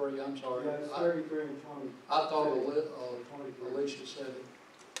 33? I'm sorry. Yeah, it's 33 and 20. I thought Alicia said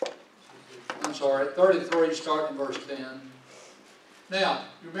it. I'm sorry, 33 starting verse 10. Now,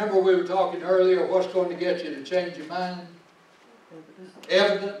 you remember we were talking earlier, what's going to get you to change your mind?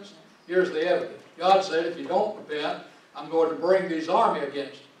 Evidence. Here's the evidence. God said, if you don't repent, I'm going to bring this army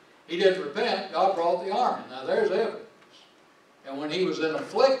against you. He didn't repent, God brought the army. Now there's evidence. And when he was in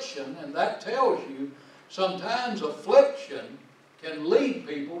affliction, and that tells you, sometimes affliction can lead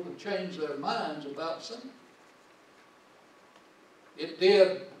people to change their minds about sin. It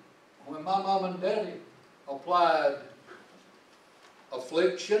did when my mom and daddy applied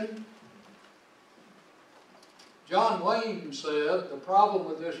affliction. John Wayne said the problem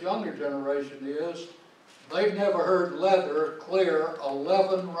with this younger generation is they've never heard leather clear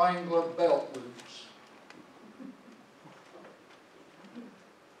 11 Wrangler belt loops.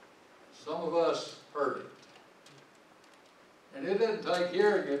 Some of us heard it. And it didn't take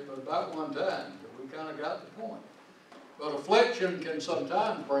hearing it but about one time. We kind of got the point. But affliction can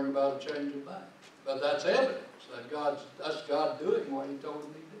sometimes bring about a change of mind. But that's evidence that that's God doing what He told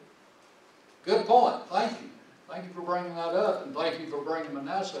him He'd do. Good point. Thank you. Thank you for bringing that up, and thank you for bringing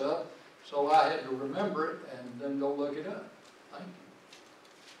Manasseh up, so I had to remember it and then go look it up. Thank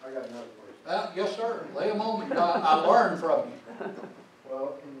you. I got another question. Yes, sir. Lay them on me. I learned from you.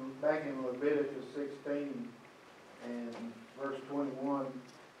 Well, back in Leviticus 16 and verse 21,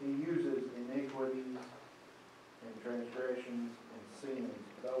 he uses iniquities and transgressions and sins,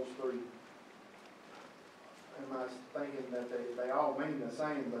 those three. Am I thinking that they all mean the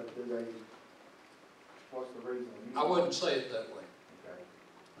same, but do they, what's the reason? I wouldn't say it that way. Okay.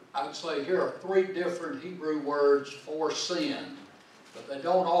 I would say here are 3 different Hebrew words for sin, but they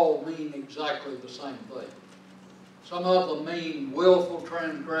don't all mean exactly the same thing. Some of them mean willful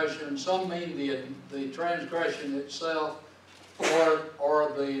transgression, some mean the transgression itself,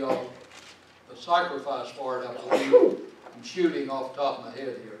 or the sacrifice for it, I believe. I'm shooting off the top of my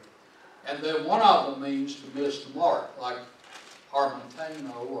head here. And then one of them means to miss the mark, like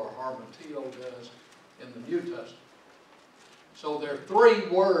harmatano or harmatio does in the New Testament. So there are 3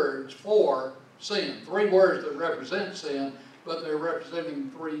 words for sin, 3 words that represent sin, but they're representing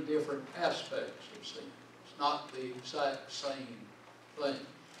 3 different aspects of sin. It's not the exact same thing.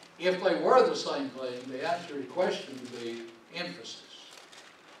 If they were the same thing, the answer to your question would be emphasis.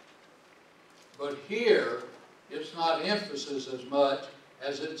 But here, it's not emphasis as much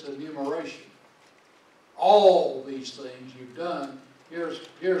as it's enumeration. All these things you've done, here's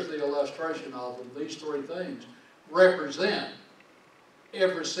the illustration of them. These 3 things represent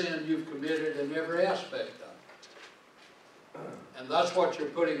every sin you've committed in every aspect of it. And that's what you're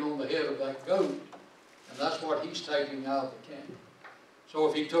putting on the head of that goat, and that's what he's taking out of the camp. So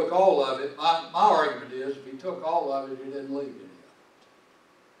if he took all of it, my argument is, if he took all of it, he didn't leave any of it.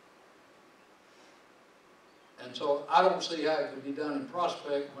 And so I don't see how it could be done in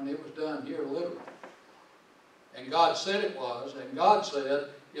Prospect when it was done here literally. And God said it was, and God said,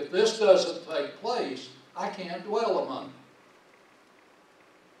 if this doesn't take place, I can't dwell among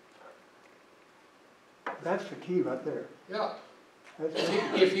you. That's the key right there. Yeah. That's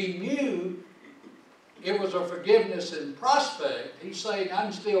If he knew it was a forgiveness in Prospect, he's saying, I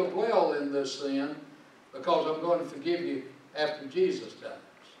can still dwell in this sin because I'm going to forgive you after Jesus dies.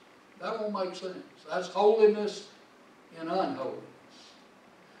 That won't make sense. That's holiness in unholiness.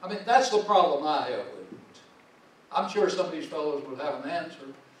 I mean, that's the problem I have with it. I'm sure some of these fellows would have an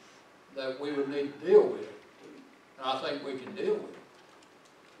answer that we would need to deal with it. And I think we can deal with it.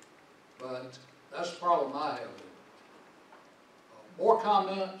 But that's the problem I have with it. More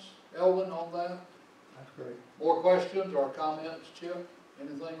comments, Elvin, on that? That's great. More questions or comments, Chip?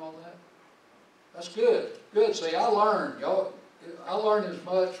 Anything on that? That's good. Good. See, I learned. I learn as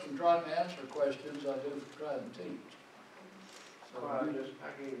much from trying to answer questions as I do from trying to teach. So Well, I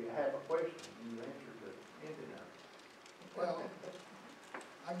gave you half a question, and you answered the end of it. well,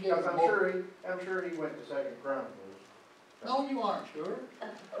 I give Because more. I'm sure he went to 2nd Chronicles. No, you aren't sure.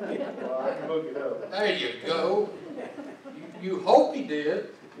 Well, I can look it up. There you go. You hope he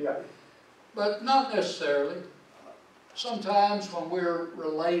did, Yeah. but not necessarily. Sometimes when we're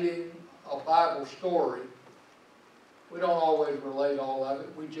relating a Bible story, we don't always relate all of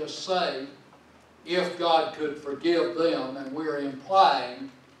it. We just say, if God could forgive them, and we're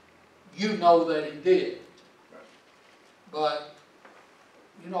implying, you know that He did. But,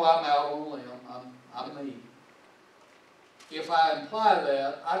 you know, I'm out on a limb. I'm me. If I imply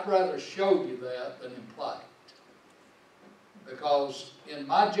that, I'd rather show you that than imply it. Because in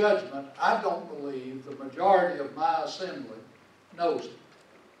my judgment, I don't believe the majority of my assembly knows it.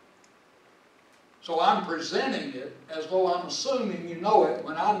 So I'm presenting it as though I'm assuming you know it,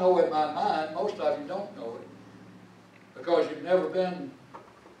 when I know in my mind, most of you don't know it. Because you've never been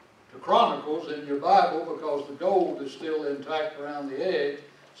to Chronicles in your Bible, because the gold is still intact around the edge,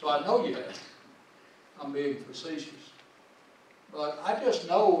 so I know you have. I'm being facetious. But I just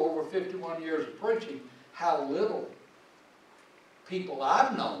know over 51 years of preaching how little people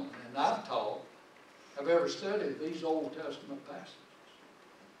I've known and I've taught have ever studied these Old Testament passages.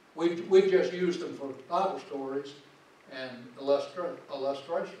 We've just used them for Bible stories and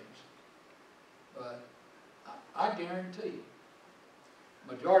illustrations. But I guarantee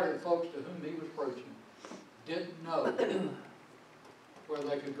majority of the folks to whom he was preaching didn't know where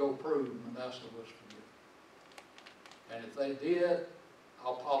they could go prove Manasseh was forgiven. And if they did,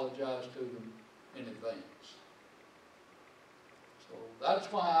 I'll apologize to them in advance. So that's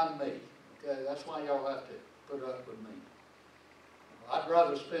why I'm me. Okay, that's why y'all have to put up with me. I'd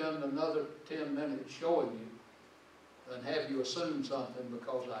rather spend another 10 minutes showing you than have you assume something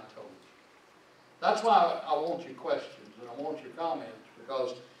because I told you. That's why I want your questions and I want your comments,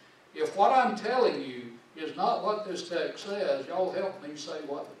 because if what I'm telling you is not what this text says, y'all help me say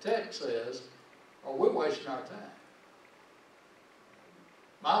what the text says, or we're wasting our time.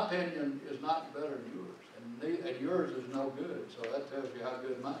 My opinion is not better than yours, and yours is no good, so that tells you how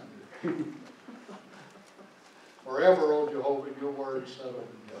good mine is. Forever, O Jehovah, your word is settled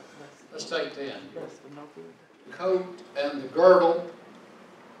in heaven. Let's take 10. The coat and the girdle,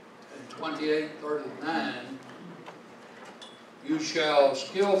 in 28:39, you shall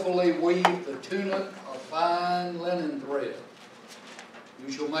skillfully weave the tunic of fine linen thread.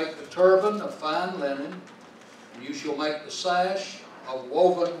 You shall make the turban of fine linen, and you shall make the sash of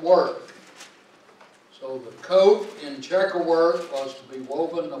woven work. So the coat in checker work was to be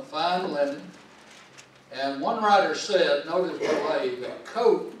woven of fine linen. And one writer said, notice below, that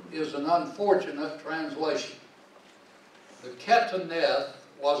coat is an unfortunate translation. The ketaneth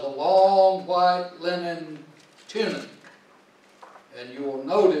was a long white linen tunic. And you will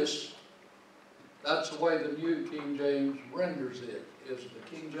notice that's the way the New King James renders it. Is the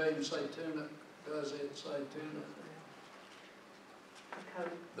King James say tunic? Does it say tunic?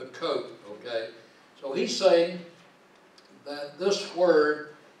 The coat, okay. So he's saying that this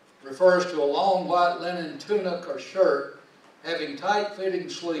word refers to a long white linen tunic or shirt having tight-fitting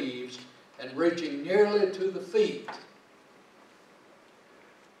sleeves and reaching nearly to the feet.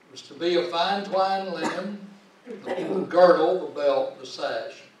 It was to be a fine twined linen, the girdle, the belt, the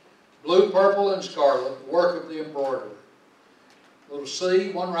sash, blue, purple, and scarlet, the work of the embroiderer. Little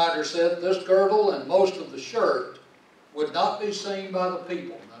C, one writer said, this girdle and most of the shirt would not be seen by the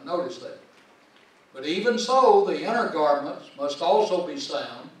people. Now notice that. But even so, the inner garments must also be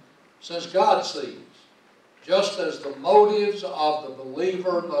sound, since God sees, just as the motives of the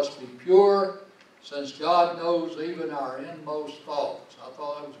believer must be pure, since God knows even our inmost thoughts. I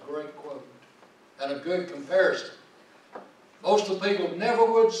thought that was a great quote and a good comparison. Most of the people never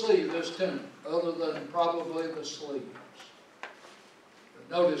would see this tunic, other than probably the sleeves. But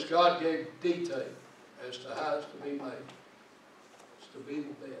notice God gave detail as to how it's to be made. It's to be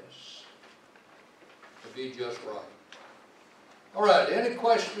the best, to be just right. All right, any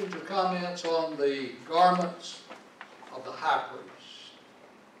questions or comments on the garments of the high priest?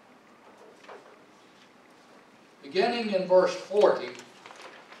 Beginning in verse 40,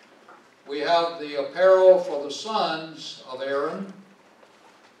 we have the apparel for the sons of Aaron.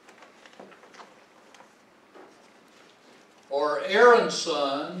 For Aaron's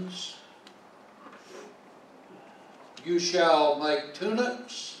sons, you shall make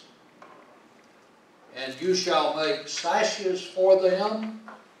tunics, and you shall make sashes for them,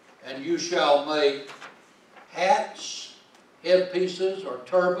 and you shall make hats, headpieces, or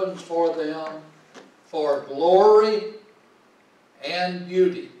turbans for them, for glory and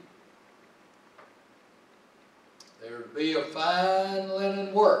beauty. There would be a fine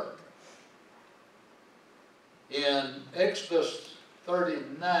linen work. In Exodus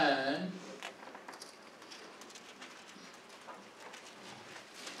 39,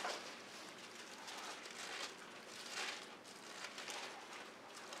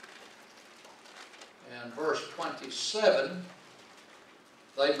 and verse 27,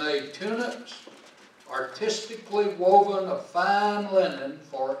 they made tunics artistically woven of fine linen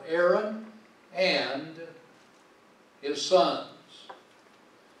for Aaron and his sons.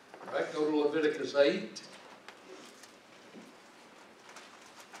 All right, go to Leviticus 8.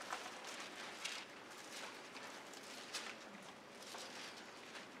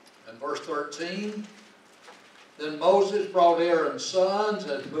 And verse 13, then Moses brought Aaron's sons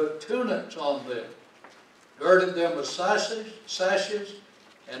and put tunics on them, girded them with sashes,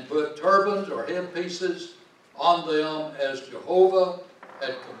 and put turbans or headpieces on them as Jehovah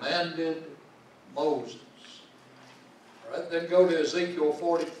had commanded Moses. All right, then go to Ezekiel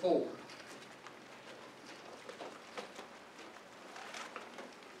 44.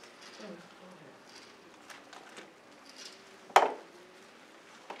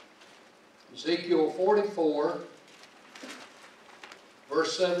 Ezekiel 44,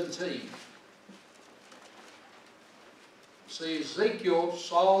 verse 17. See, Ezekiel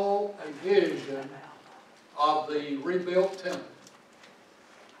saw a vision of the rebuilt temple.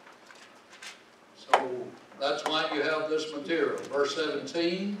 So that's why what you have this material. Verse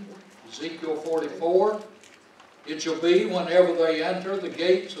 17, Ezekiel 44. It shall be whenever they enter the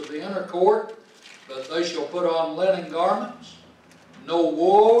gates of the inner court, that they shall put on linen garments. No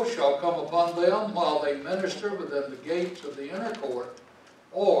wool shall come upon them while they minister within the gates of the inner court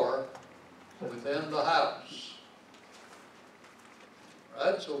or within the house.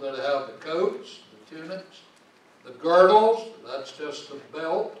 Right, so they have the coats, the tunics, the girdles, that's just the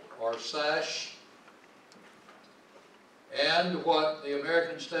belt or sash, and what the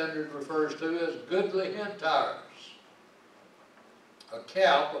American Standard refers to as goodly head tires. A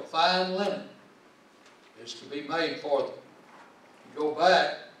cap of fine linen is to be made for them. You go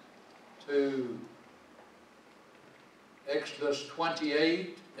back to Exodus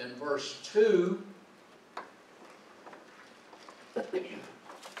 28 and verse 2.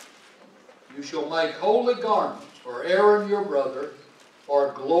 You shall make holy garments for Aaron your brother,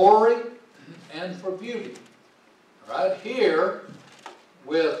 for glory and for beauty. Right here,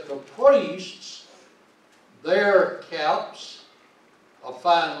 with the priests, their caps of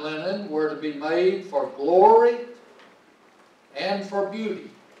fine linen were to be made for glory and for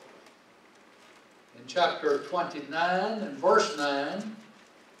beauty. In chapter 29 and verse 9,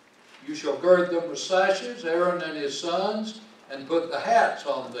 you shall gird them with sashes, Aaron and his sons, and put the hats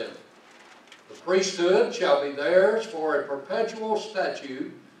on them. The priesthood shall be theirs for a perpetual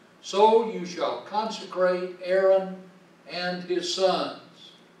statute, so you shall consecrate Aaron and his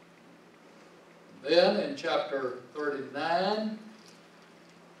sons. Then in chapter 39,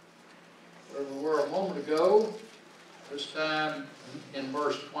 where we were a moment ago, this time in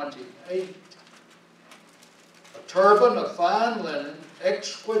verse 28, a turban of fine linen,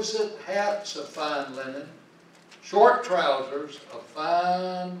 exquisite hats of fine linen, short trousers of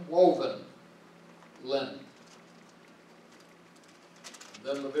fine woven linen.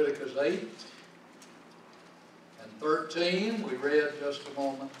 And then Leviticus 8 and 13 we read just a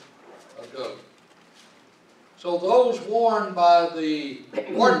moment ago. So those worn by the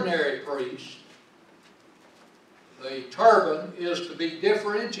ordinary priest, the turban is to be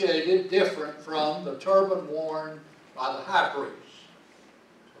different from the turban worn by the high priest.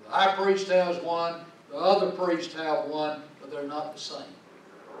 So the high priest has one, the other priests have one, but they're not the same,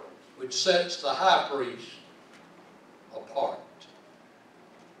 which sets the high priest apart.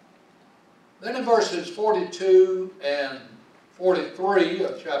 Then in verses 42 and 43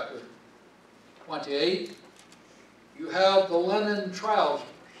 of chapter 28, you have the linen trousers.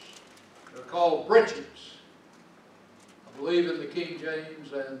 They're called breeches. I believe in the King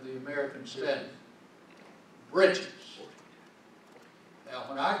James and the American Standard. Breeches. Now,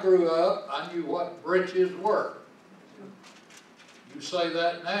 when I grew up, I knew what breeches were. You say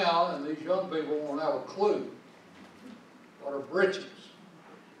that now, and these young people won't have a clue. What are breeches?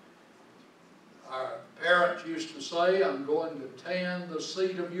 Our parents used to say, I'm going to tan the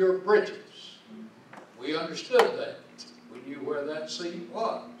seat of your breeches. We understood that. We knew where that seat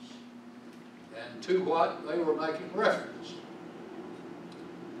was and to what they were making reference.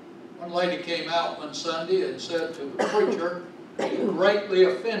 One lady came out one Sunday and said to the preacher, "You greatly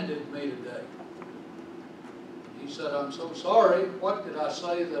offended me today." He said, "I'm so sorry. What did I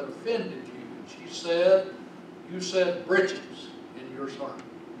say that offended you?" And she said, "You said breeches in your sermon."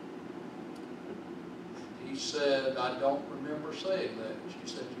 He said, "I don't remember saying that."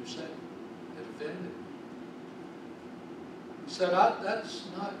 She said, "You said it. It offended me." He said, "That's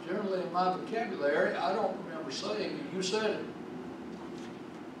not generally in my vocabulary. I don't remember saying it. You said it."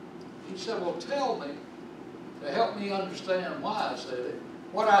 He said, "Well, tell me, to help me understand why I said it,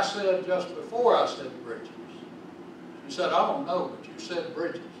 what I said just before I said breeches." He said, "I don't know, but you said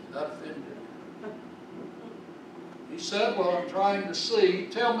breeches, and that offended me." He said, "Well, I'm trying to see.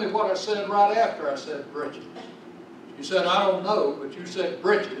 Tell me what I said right after I said breeches." She said, "I don't know, but you said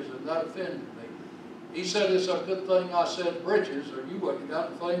breeches, and that offended me." He said, "It's a good thing I said breeches, or you wouldn't have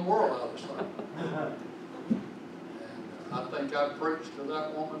gotten the thing world out of this thing." And I think I preached to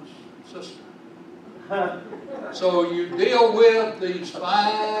that woman's sister. So you deal with these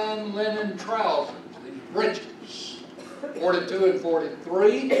fine linen trousers, these breeches. 42 and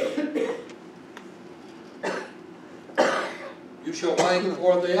 43. You shall make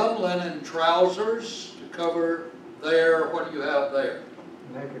for them linen trousers to cover their, what do you have there?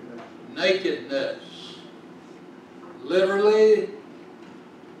 Nakedness. Nakedness. Literally,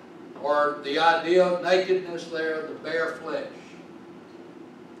 or the idea of nakedness there, the bare flesh.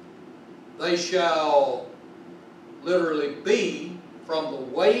 They shall literally be from the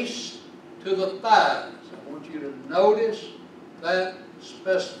waist to the thighs. I want you to notice that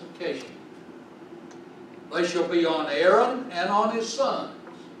specification. They shall be on Aaron and on his sons.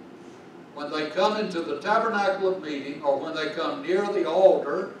 when they come into the tabernacle of meeting, or when they come near the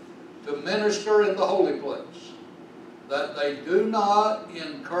altar to minister in the holy place, that they do not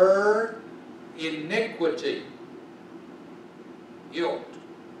incur iniquity, guilt.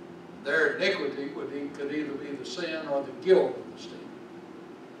 Their iniquity could either be the sin or the guilt of the sin.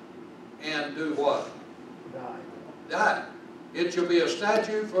 And do what? Die. It shall be a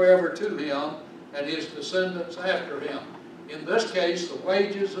statute forever to him and his descendants after him. In this case, the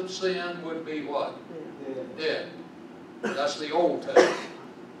wages of sin would be what? Dead. That's the Old Testament.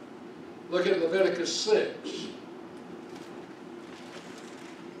 Look at Leviticus 6.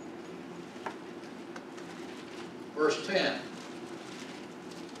 Verse 10.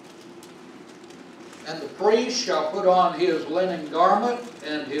 And the priest shall put on his linen garment,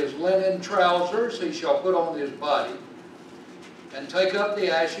 and his linen trousers he shall put on his body, and take up the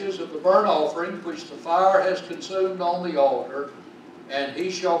ashes of the burnt offering which the fire has consumed on the altar, and he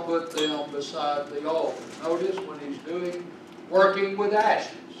shall put them beside the altar. Notice when he's working with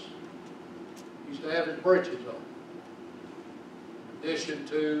ashes, he's to have his breeches on, in addition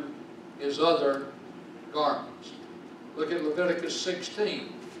to his other garments. Look at Leviticus 16.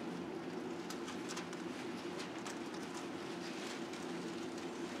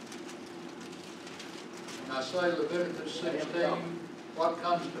 When I say Leviticus 16, what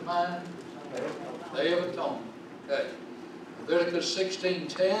comes to mind? Day of Atonement. Okay. Leviticus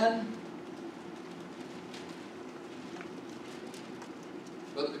 16:10.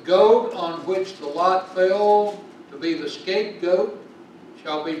 But the goat on which the lot fell to be the scapegoat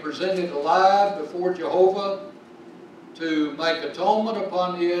shall be presented alive before Jehovah to make atonement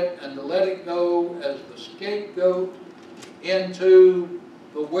upon it and to let it go as the scapegoat into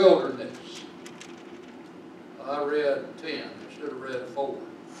the wilderness. I read 10. I should have read 4.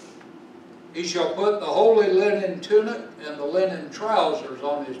 He shall put the holy linen tunic and the linen trousers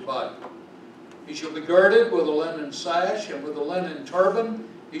on his body. He shall be girded with a linen sash, and with a linen turban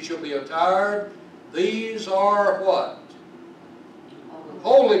he shall be attired. These are what?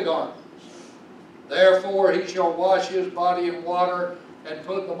 Holy garments. Therefore he shall wash his body in water and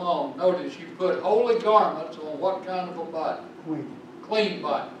put them on. Notice you put holy garments on what kind of a body? Clean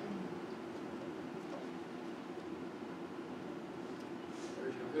body.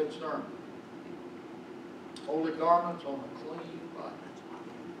 There's your good sermon. Holy garments on a clean body.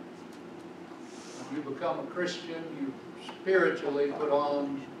 When you become a Christian, you spiritually put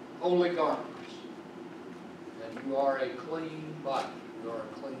on holy garments. And you are a clean body. You are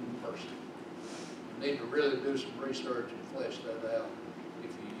a clean person. You need to really do some research and flesh that out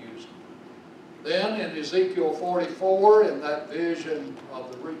if you use it. Then in Ezekiel 44, in that vision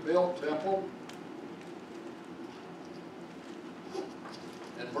of the rebuilt temple,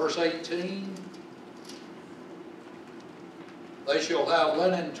 in verse 18, they shall have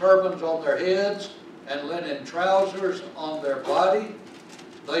linen turbans on their heads and linen trousers on their body.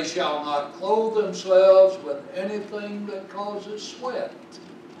 They shall not clothe themselves with anything that causes sweat.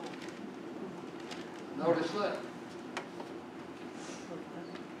 Notice that.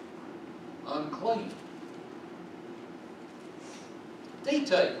 Unclean.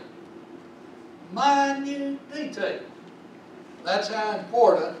 Detail. Minute detail. That's how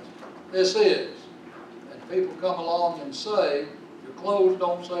important this is. And people come along and say, your clothes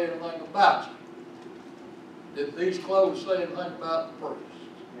don't say anything about you. Did these clothes say anything about the priest?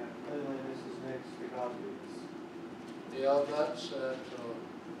 Yeah, cleanliness is next to godliness. Yeah, that's that.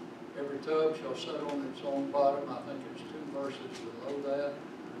 Every tub shall sit on its own bottom. I think it's 2 verses below that.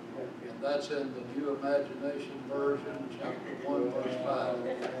 And that's in the New Imagination Version, chapter 1, verse 5.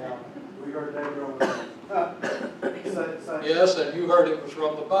 Yeah, we heard that growing up. Yes, and you heard it was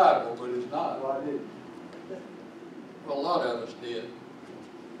from the Bible, but it's not. Well, I did. Well, a lot of us did.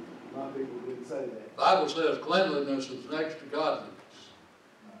 A lot of people didn't say that. The Bible says cleanliness is next to godliness.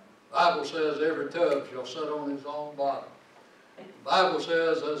 The Bible says every tub shall sit on its own bottom. The Bible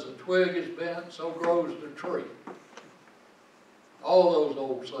says as the twig is bent, so grows the tree. All those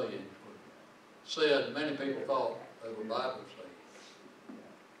old sayings were said, many people thought they were Bible sayings.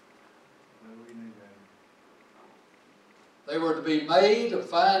 They were to be made of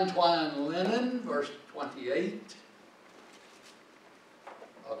fine twined linen, verse 28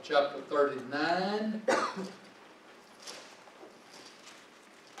 of chapter 39.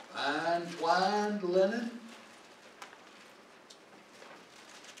 Fine twined linen.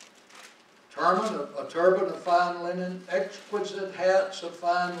 A turban of fine linen, exquisite hats of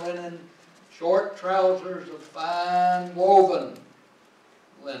fine linen, short trousers of fine woven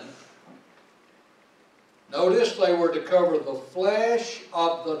linen. Notice they were to cover the flesh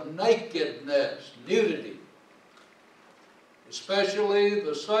of the nakedness. Nudity especially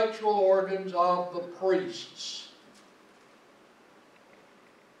the sexual organs of the priests.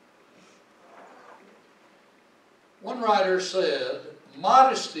 One writer said,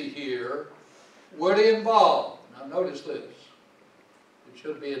 modesty here would involve, now notice this, it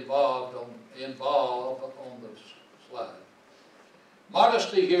should be involved on the slide.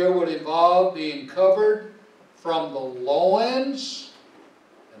 Modesty here would involve being covered from the loins,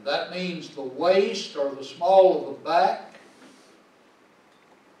 and that means the waist or the small of the back,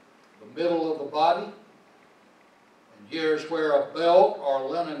 the middle of the body. And here's where a belt or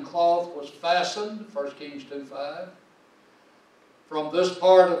linen cloth was fastened, 1 Kings 2:5. From this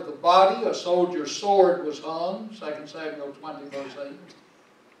part of the body a soldier's sword was hung, 2 Samuel 20 verse 8.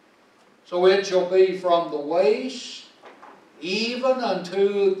 So it shall be from the waist even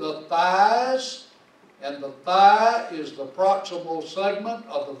unto the thighs, and the thigh is the proximal segment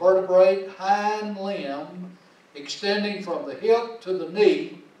of the vertebrate hind limb, extending from the hip to the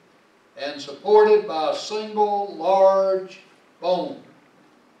knee and supported by a single large bone.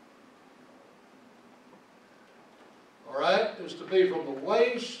 All right, is to be from the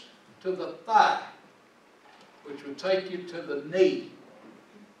waist to the thigh, which would take you to the knee.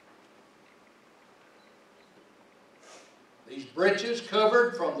 These breeches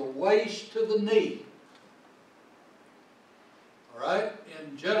covered from the waist to the knee. All right,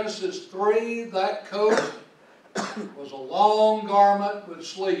 in Genesis 3, that coat was a long garment with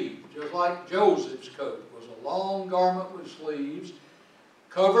sleeves, just like Joseph's coat was a long garment with sleeves,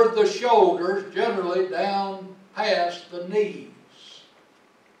 covered the shoulders, generally down past the knees.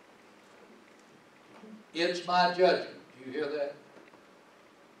 It's my judgment. Do you hear that?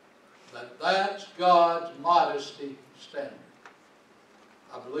 That's God's modesty standard.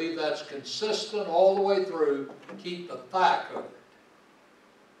 I believe that's consistent all the way through. Keep the thigh covered.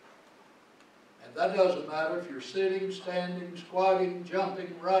 And that doesn't matter if you're sitting, standing, squatting,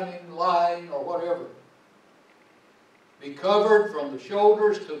 jumping, running, lying, or whatever. Be covered from the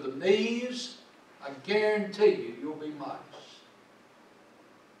shoulders to the knees. I guarantee you, you'll be modest.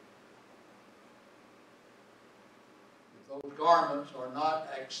 If those garments are not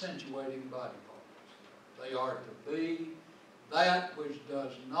accentuating body parts, they are to be that which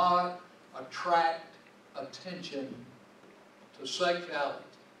does not attract attention to sexuality.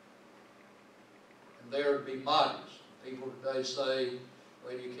 And they are to be modest. People today say,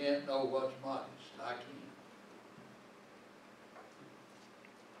 well, you can't know what's modest. I can.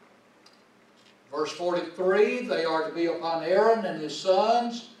 Verse 43, they are to be upon Aaron and his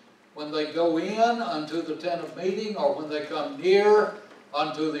sons when they go in unto the tent of meeting, or when they come near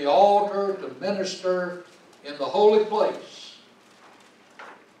unto the altar to minister in the holy place.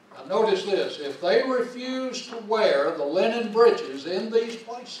 Now notice this, if they refuse to wear the linen breeches in these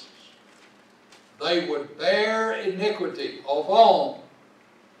places, they would bear iniquity, avon,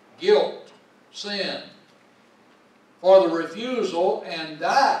 guilt, sin, for the refusal, and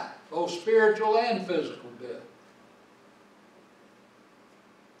die, both spiritual and physical death.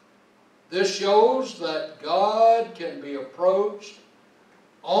 This shows that God can be approached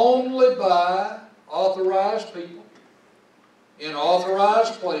only by authorized people, in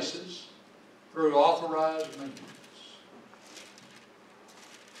authorized places, through authorized means.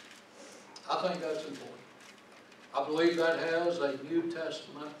 I think that's important. I believe that has a New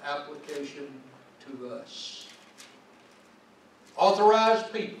Testament application to us.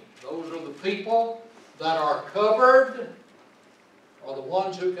 Authorized people, those are the people that are covered, are the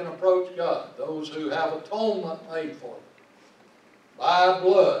ones who can approach God, those who have atonement made for them by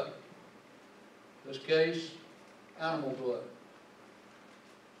blood, in this case, animal blood.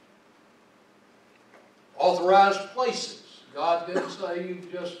 Authorized places. God didn't say you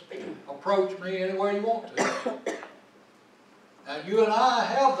just approach me anywhere you want to. Now you and I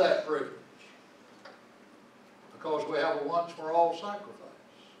have that privilege because we have a once-for-all sacrifice.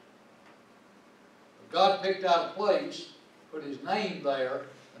 But God picked out a place, put His name there,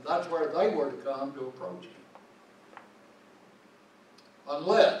 and that's where they were to come to approach Him.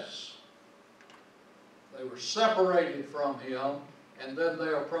 Unless they were separated from Him and then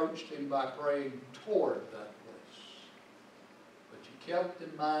they approached Him by praying toward that place. But you kept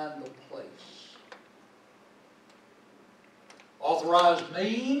in mind the place. Authorized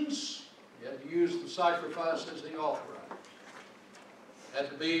means, you had to use the sacrifices He authorized. Had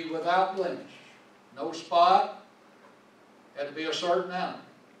to be without blemish, no spot, had to be a certain animal.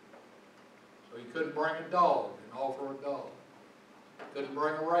 So you couldn't bring a dog and offer a dog. You couldn't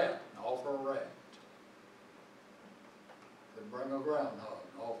bring a rat and offer a rat. You couldn't bring a groundhog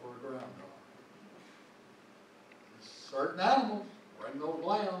and offer a groundhog. Certain animals, bring those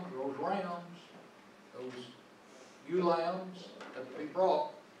lambs, those rams, those ewe lambs have to be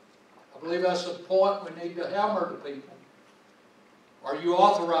brought. I believe that's the point we need to hammer to people. Are you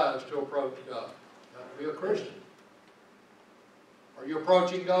authorized to approach God? You have to be a Christian. Are you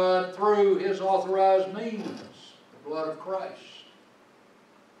approaching God through His authorized means, the blood of Christ?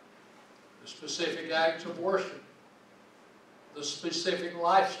 The specific acts of worship, the specific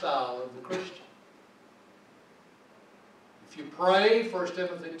lifestyle of the Christian. If you pray, 1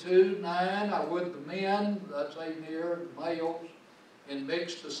 Timothy 2:9, I would the men, that's aimed here, the males, in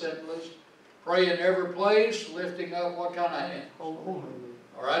mixed assemblies, pray in every place, lifting up what kind of hands? All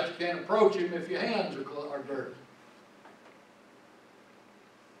right, you can't approach Him if your hands are dirty.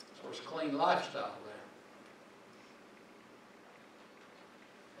 So it's a clean lifestyle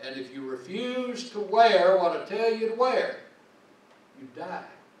there. And if you refuse to wear what I tell you to wear, you die.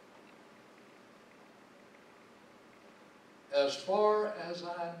 As far as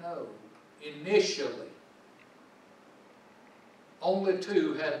I know, initially, only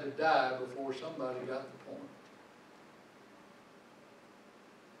 2 had to die before somebody got the point.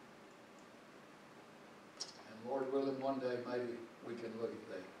 And Lord willing, one day maybe we can look at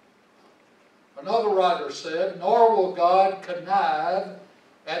that. Another writer said, nor will God connive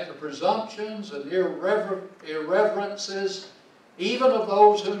at the presumptions and irreverences even of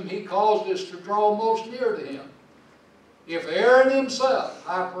those whom He caused us to draw most near to Him. If Aaron himself,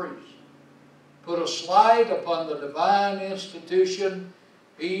 high priest, put a slight upon the divine institution,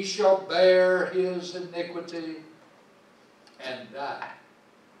 he shall bear his iniquity and die.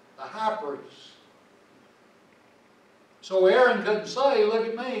 The high priest. So Aaron couldn't say, look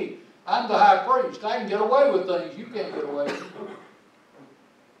at me, I'm the high priest. I can get away with things you can't get away with.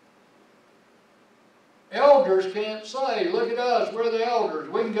 Elders can't say, look at us, we're the elders.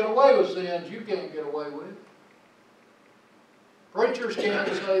 We can get away with sins you can't get away with. Preachers can't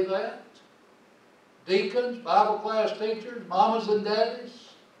say that. Deacons, Bible class teachers, mamas and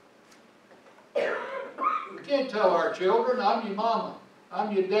daddies. We can't tell our children, I'm your mama,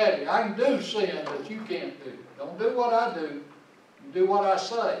 I'm your daddy. I can do sin that you can't do. Don't do what I do. You do what I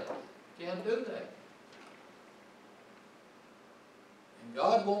say. You can't do that. And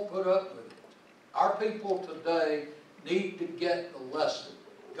God won't put up with it. Our people today need to get the lesson.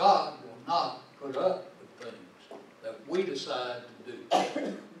 God will not put up with things that we decide to do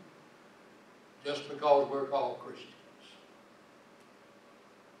just because we're called Christians.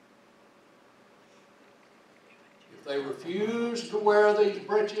 If they refused to wear these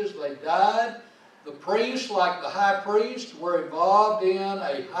breeches, they died. The priests, like the high priest, were involved in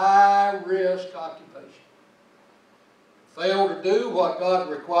a high-risk occupation. Failed to do what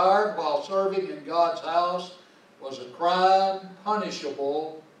God required while serving in God's house was a crime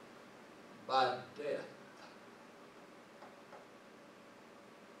punishable by death.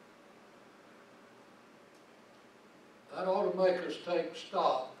 That ought to make us take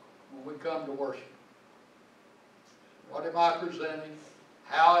stock when we come to worship. What am I presenting?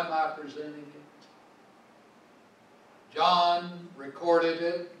 How am I presenting it? John recorded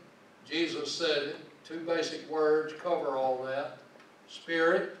it. Jesus said it. 2 basic words cover all that.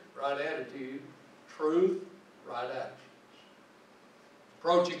 Spirit, right attitude. Truth, right actions.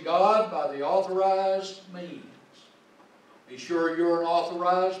 Approaching God by the authorized means. Be sure you're an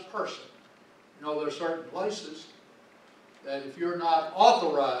authorized person. You know, there are certain places that if you're not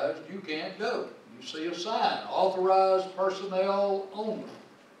authorized, you can't go. You see a sign, authorized personnel only.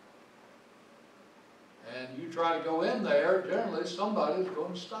 And you try to go in there, generally somebody's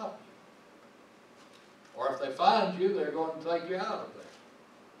going to stop you. Or if they find you, they're going to take you out of there.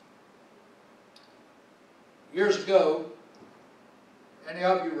 Years ago, any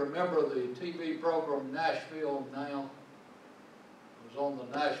of you remember the TV program Nashville Now? It was on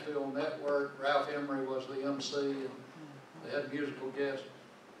the Nashville Network. Ralph Emery was the MC, and they had musical guests.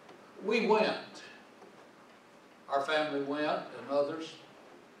 We went. Our family went, and others.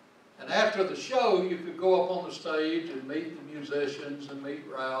 And after the show, you could go up on the stage and meet the musicians and meet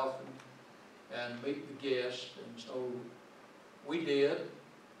Ralph and meet the guests. And so we did.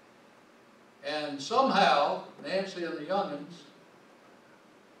 And somehow, Nancy and the youngins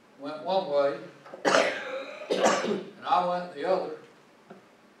went one way, and I went the other.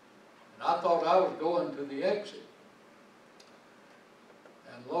 And I thought I was going to the exit.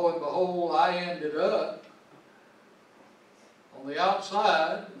 And lo and behold, I ended up on the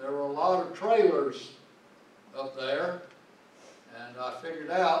outside. There were a lot of trailers up there, and I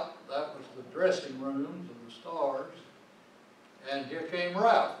figured out that was the dressing rooms of the stars. And here came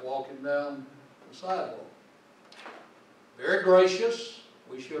Ralph walking down the sidewalk. Very gracious.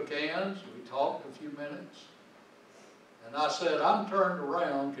 We shook hands. We talked a few minutes. And I said, I'm turned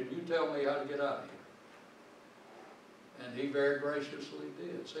around. Can you tell me how to get out of here? And he very graciously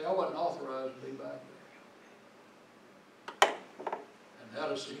did. See, I wasn't authorized to be back there. And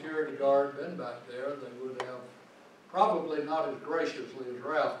had a security guard been back there, they would have probably not as graciously as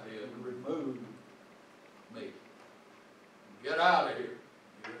Ralph did removed me. Get out of here.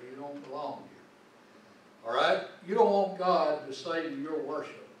 You don't belong here. All right? You don't want God to say to your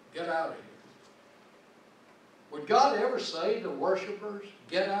worship, get out of here. Would God ever say to worshipers,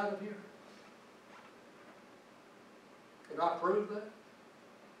 get out of here? Could I prove that?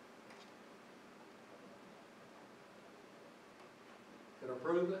 Could I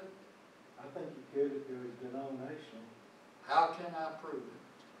prove that? I think you could if it was denominational. How can I prove it?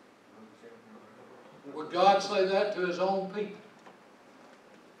 Would God say that to his own people?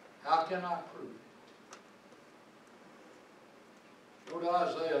 How can I prove it? Go to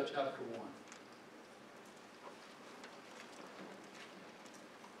Isaiah chapter 1.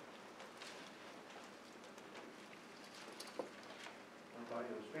 Everybody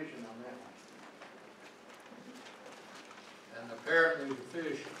was fishing on that one. And apparently the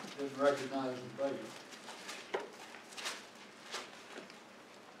fish didn't recognize the bait.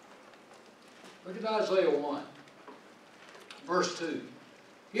 Look at Isaiah 1, verse 2.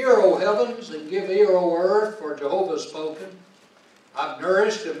 Hear, O heavens, and give ear, O earth, for Jehovah has spoken. I've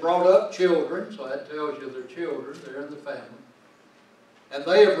nourished and brought up children, so that tells you they're children, they're in the family. And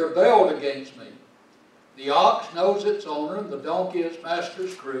they have rebelled against me. The ox knows its owner, and the donkey its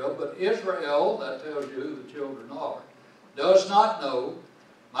master's crib, but Israel, that tells you who the children are, does not know,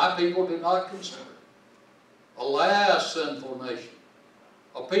 my people do not consider. Alas, sinful nation,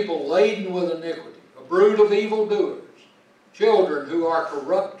 a people laden with iniquity, a brood of evildoers, children who are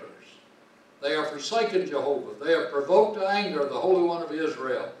corrupters. They have forsaken Jehovah. They have provoked to anger the Holy One of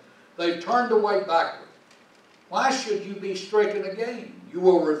Israel. They've turned away backward. Why should you be stricken again? You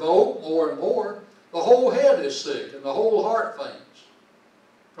will revolt more and more. The whole head is sick, and the whole heart faints.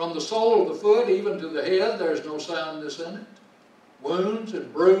 From the sole of the foot even to the head, there is no soundness in it. Wounds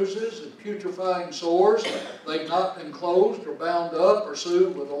and bruises and putrefying sores, they've not been closed or bound up or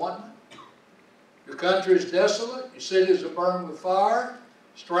soothed with ointment. Your country is desolate, your cities are burned with fire,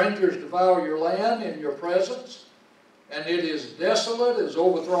 strangers devour your land in your presence, and it is desolate, is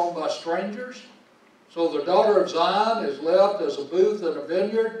overthrown by strangers. So the daughter of Zion is left as a booth in a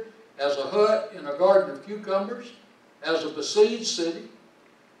vineyard, as a hut in a garden of cucumbers, as a besieged city.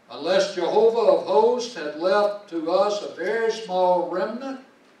 Unless Jehovah of hosts had left to us a very small remnant,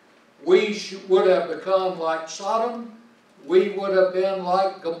 we would have become like Sodom, we would have been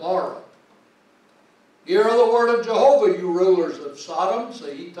like Gomorrah. Hear the word of Jehovah, you rulers of Sodom.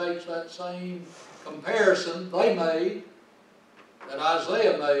 See, he takes that same comparison they made, that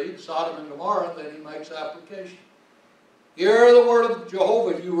Isaiah made, Sodom and Gomorrah, then he makes application. Hear the word of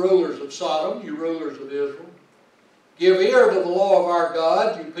Jehovah, you rulers of Sodom, you rulers of Israel. Give ear to the law of our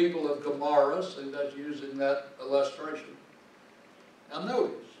God, you people of Gomorrah. See, that's using that illustration. Now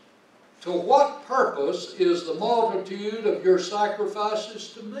notice, to what purpose is the multitude of your sacrifices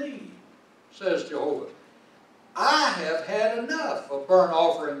to me, says Jehovah. I have had enough of burnt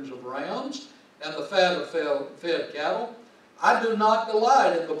offerings of rams and the fat of fed cattle. I do not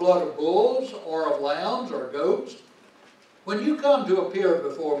delight in the blood of bulls or of lambs or goats. When you come to appear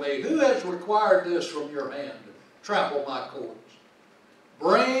before me, who has required this from your hand? Trample my courts.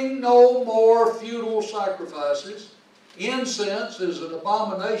 Bring no more futile sacrifices. Incense is an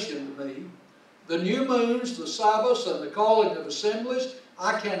abomination to me. The new moons, the Sabbaths, and the calling of assemblies,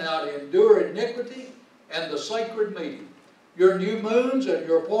 I cannot endure iniquity and the sacred meeting. Your new moons and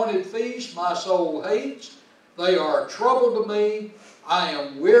your appointed feasts my soul hates. They are trouble to me. I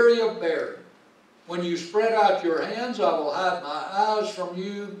am weary of bearing. When you spread out your hands, I will hide my eyes from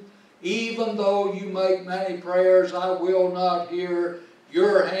you. Even though you make many prayers, I will not hear.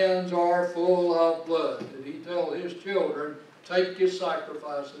 Your hands are full of blood. Did he tell his children, take your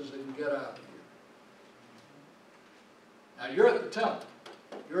sacrifices and get out of here? Now you're at the temple.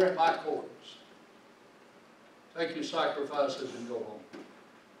 You're in my courts. Take your sacrifices and go home.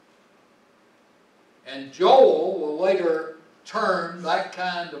 And Joel will later term that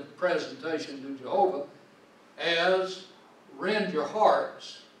kind of presentation to Jehovah as rend your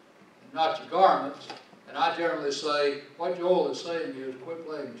hearts, not your garments. And I generally say, what Joel is saying is, quit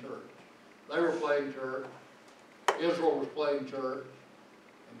playing church. They were playing church. Israel was playing church.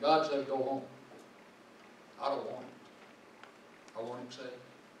 And God said, go home. I don't want it. I won't accept it.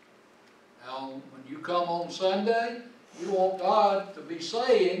 Now, when you come on Sunday, you want God to be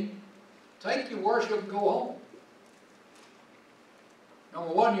saying, take your worship and go home.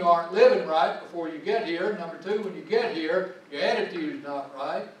 Number one, you aren't living right before you get here. Number two, when you get here, your attitude's not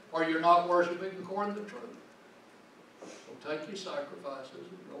right, or you're not worshiping according to the truth. take your sacrifices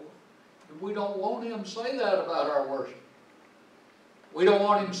and go. And we don't want him to say that about our worship. We don't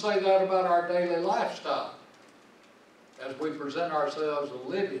want him to say that about our daily lifestyle as we present ourselves a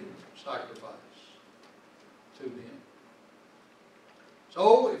living sacrifice to him.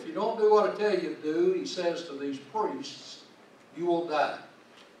 So, if you don't do what I tell you to do, he says to these priests, you will die.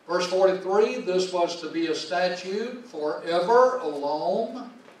 Verse 43, this was to be a statute forever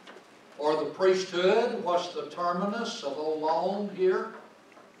alone, or the priesthood. What's the terminus of alone here?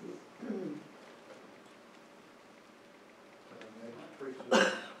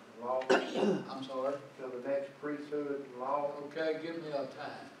 Law. I'm sorry? So the next priesthood law, Okay, give me a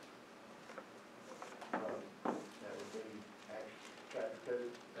time. that would be Acts chapter 2.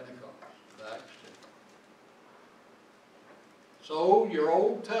 Pentecost, Acts 2. So your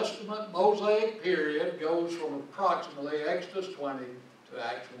Old Testament Mosaic period goes from approximately Exodus 20 to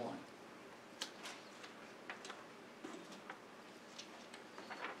Acts 1.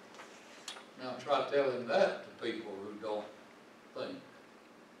 Now try telling that to people who don't think.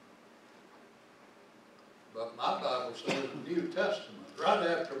 But my Bible says the New Testament, right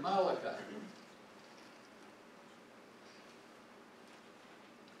after Malachi.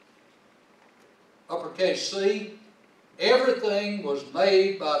 Uppercase C, everything was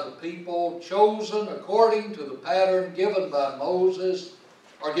made by the people, chosen according to the pattern given by Moses,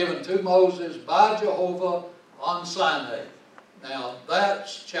 or given to Moses by Jehovah on Sinai. Now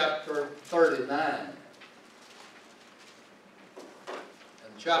that's chapter 39.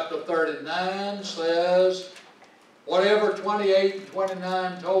 And chapter 39 says, whatever 28 and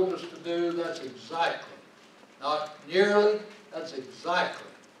 29 told us to do, that's exactly, not nearly, that's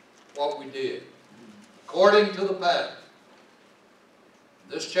exactly what we did. According to the pattern.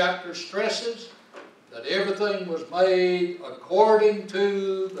 This chapter stresses that everything was made according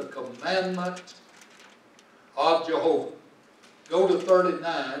to the commandment of Jehovah. Go to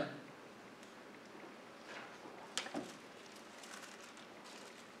 39.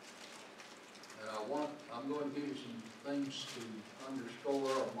 I'm going to give you some things to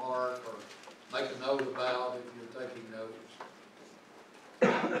underscore or mark or make a note about if you're taking notes.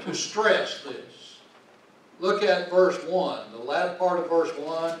 To stress this. Look at verse 1, the latter part of verse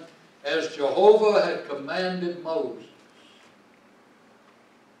 1, as Jehovah had commanded Moses.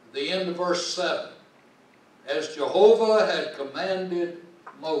 The end of verse 7, as Jehovah had commanded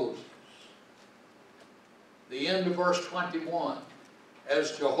Moses. The end of verse 21,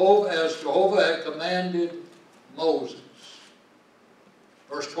 as Jehovah had commanded Moses.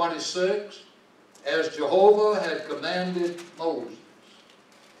 Verse 26, as Jehovah had commanded Moses.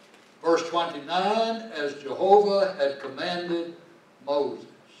 Verse 29, as Jehovah had commanded Moses.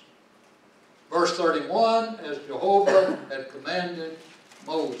 Verse 31, as Jehovah had commanded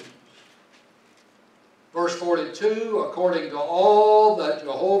Moses. Verse 42, according to all that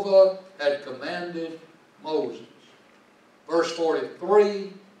Jehovah had commanded Moses. Verse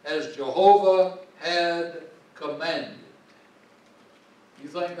 43, as Jehovah had commanded. You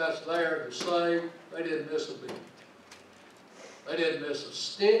think that's there to say they didn't miss a beat? They didn't miss a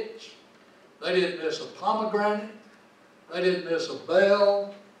stitch. They didn't miss a pomegranate. They didn't miss a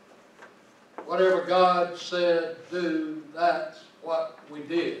bell. Whatever God said do, that's what we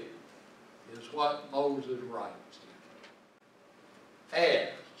did, is what Moses writes. As,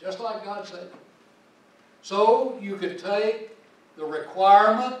 just like God said. So you could take the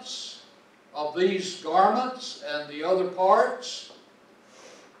requirements of these garments and the other parts,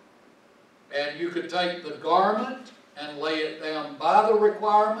 and you could take the garment and lay it down by the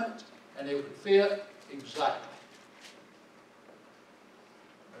requirement, and it would fit exactly.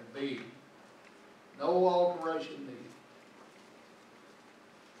 There'd be no alteration needed.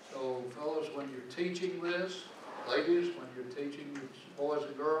 So, fellas, when you're teaching this, ladies, when you're teaching your boys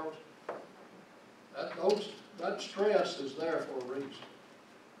and girls, that stress is there for a reason.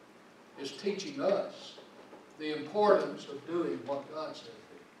 It's teaching us the importance of doing what God said.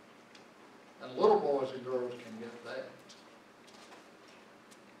 And little boys and girls can get that.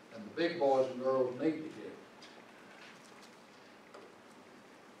 And the big boys and girls need to get it.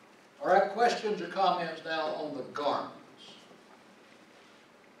 All right, questions or comments now on the garments?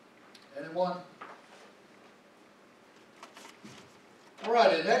 Anyone? All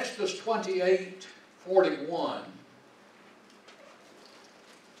right, in Exodus 28:41,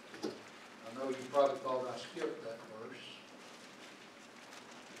 I know you probably thought I skipped that verse.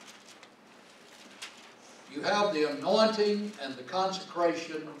 You have the anointing and the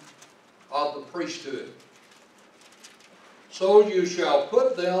consecration of the priesthood. So you shall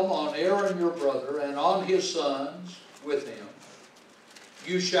put them on Aaron your brother and on his sons with him.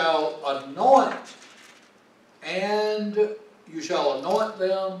 You shall anoint and you shall anoint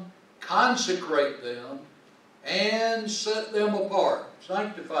them, consecrate them, and set them apart,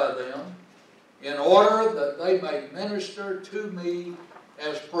 sanctify them, in order that they may minister to me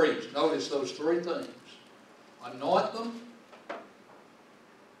as priests. Notice those three things. Anoint them,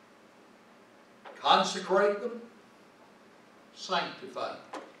 consecrate them, sanctify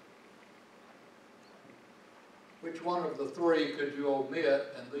them. Which one of the three could you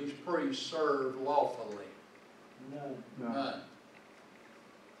omit and these priests serve lawfully? None. None.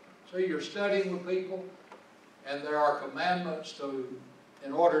 So you're studying with people, and there are commandments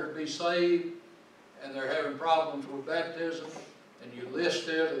in order to be saved, and they're having problems with baptism, and you list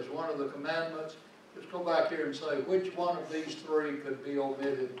it as one of the commandments. Just go back here and say, which one of these three could be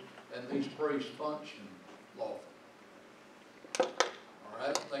omitted and these priests function lawfully? All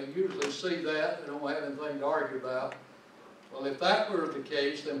right? They usually see that. They don't have anything to argue about. Well, if that were the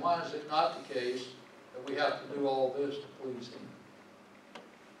case, then why is it not the case that we have to do all this to please Him?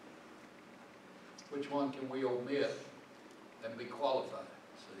 Which one can we omit and be qualified?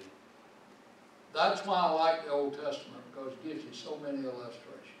 See? That's why I like the Old Testament, because it gives you so many illustrations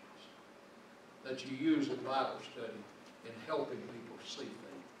that you use in Bible study in helping people see things.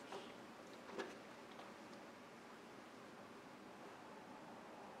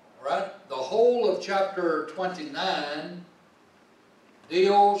 All right? The whole of chapter 29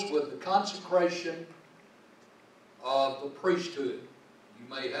 deals with the consecration of the priesthood.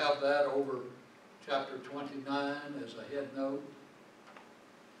 You may have that over chapter 29 as a head note.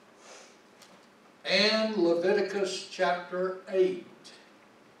 And Leviticus chapter 8.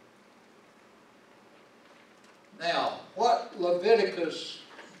 Now, what Leviticus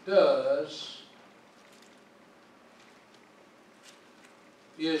does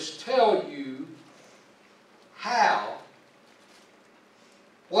is tell you how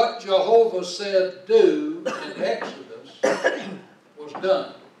what Jehovah said do in Exodus was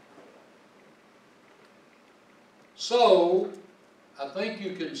done. So, I think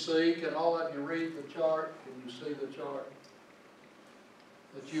you can see, can all of you read the chart? Can you see the chart?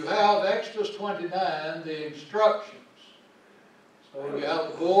 That you have Exodus 29, the instructions. So you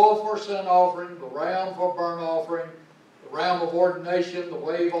have the bull for sin offering, the ram for burnt offering, the ram of ordination, the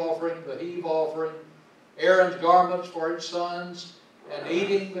wave offering, the heave offering, Aaron's garments for his sons, and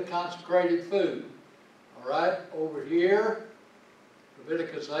eating the consecrated food. All right, over here,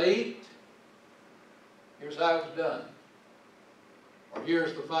 Leviticus 8, here's how it was done. Or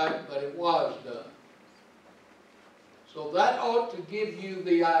here's the fact that it was done. So that ought to give you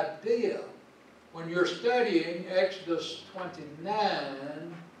the idea. When you're studying Exodus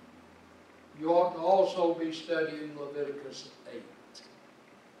 29, you ought to also be studying Leviticus 8.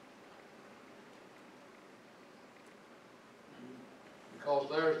 Because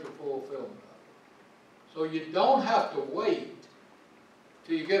there's the fulfillment of it. So you don't have to wait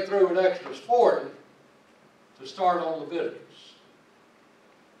till you get through with Exodus 40 to start on Leviticus.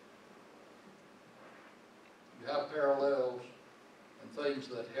 You have parallels and things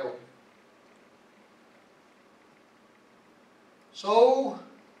that help you. So,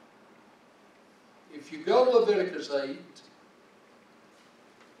 if you go to Leviticus 8,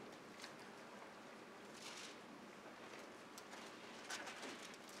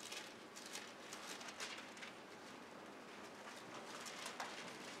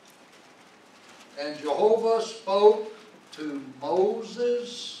 and Jehovah spoke to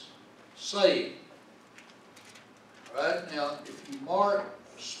Moses, saying, right, now if you mark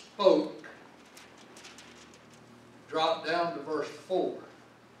spoke, drop down to verse 4.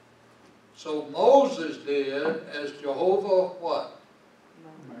 So Moses did as Jehovah what?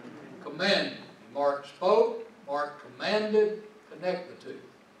 Commanded. Mark spoke, Mark commanded, connect the two.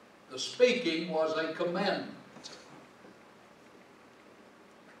 The speaking was a commandment.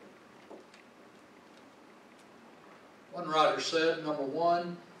 One writer said, number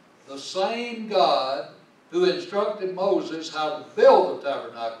one, the same God who instructed Moses how to build the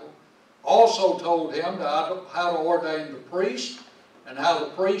tabernacle also told him how to ordain the priest and how the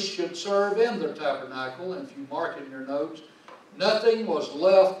priest should serve in the tabernacle. And if you mark in your notes, nothing was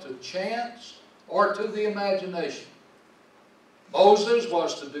left to chance or to the imagination. Moses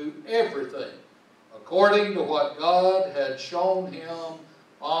was to do everything according to what God had shown him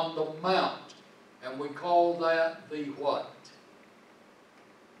on the mount. And we call that the what?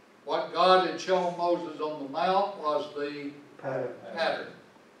 What God had shown Moses on the mount was the pattern.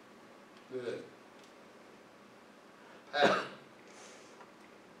 Good. Pattern.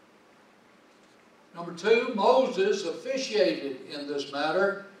 Number two, Moses officiated in this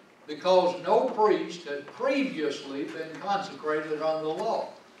matter because no priest had previously been consecrated on the law.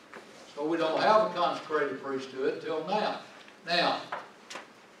 So we don't have a consecrated priesthood till now. Now,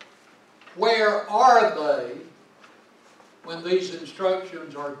 where are they when these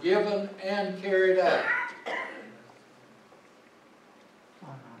instructions are given and carried out?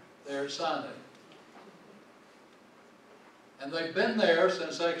 They're at Sinai. And they've been there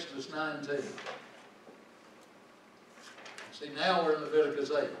since Exodus 19. See, now we're in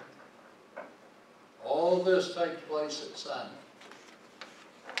Leviticus 8. All this takes place at Sinai.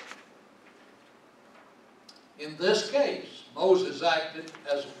 In this case, Moses acted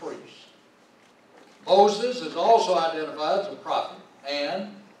as a priest. Moses is also identified as a prophet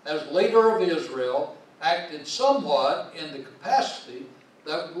and, as leader of Israel, acted somewhat in the capacity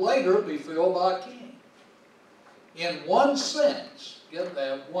that would later be filled by a king. In one sense, get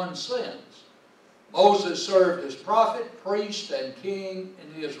that, one sense, Moses served as prophet, priest, and king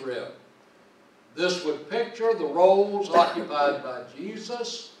in Israel. This would picture the roles occupied by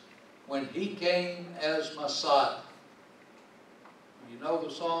Jesus when he came as Messiah. You know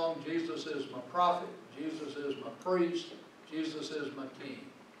the song, Jesus is my prophet, Jesus is my priest, Jesus is my king.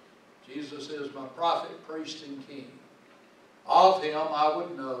 Jesus is my prophet, priest, and king. Of him I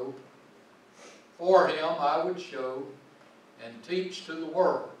would know, for him I would show, and teach to the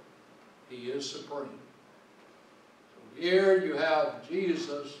world. He is supreme. So here you have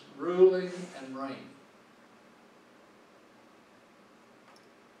Jesus ruling and reigning.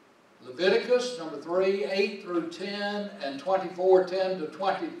 Leviticus, number 3, 8 through 10, and 24, 10 to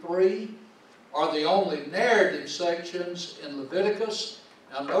 23 are the only narrative sections in Leviticus.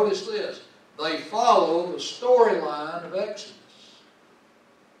 Now notice this. They follow the storyline of Exodus.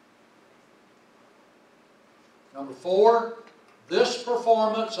 Number 4, this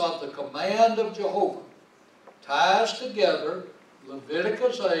performance of the command of Jehovah ties together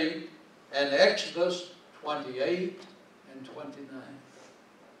Leviticus 8 and Exodus 28 and 29.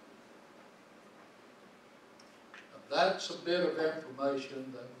 Now, that's a bit of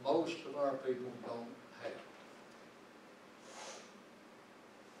information that most of our people don't have.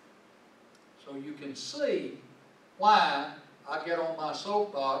 So you can see why I get on my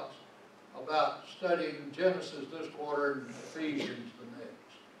soapbox about studying Genesis this quarter and Ephesians the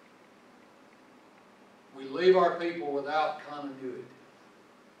next. We leave our people without continuity,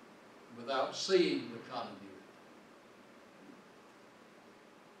 without seeing the continuity.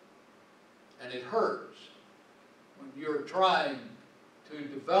 And it hurts when you're trying to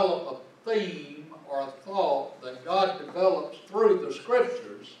develop a theme or a thought that God develops through the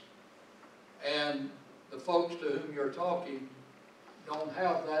Scriptures, and the folks to whom you're talking don't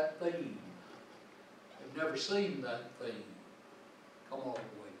have that theme. They've never seen that theme come all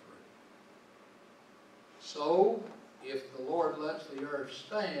the way through. So, if the Lord lets the earth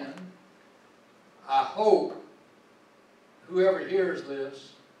stand, I hope whoever hears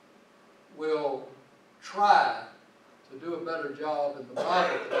this will try to do a better job in the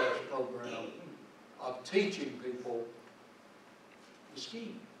Bible class program of teaching people the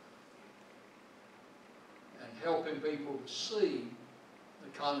scheme and helping people to see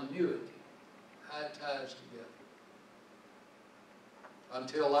the continuity, how it ties together.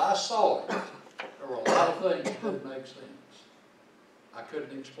 Until I saw it, there were a lot of things that didn't make sense. I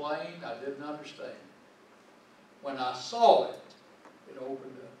couldn't explain, I didn't understand. When I saw it, it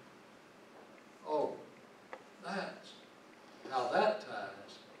opened up. Oh, that's how that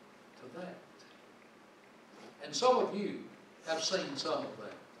ties to that. And some of you have seen some of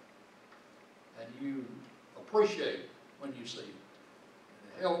that. And you appreciate when you see it.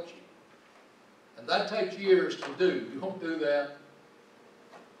 And it helps you. And that takes years to do. You don't do that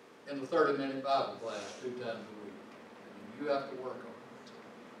in the 30-minute Bible class 2 times a week. And you have to work on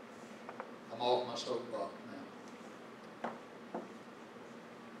it. I'm off my soapbox now.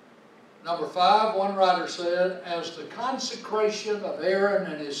 Number 5, one writer said, as the consecration of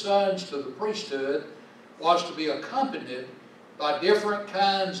Aaron and his sons to the priesthood was to be accompanied by different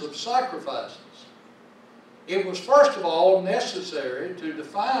kinds of sacrifices, it was first of all necessary to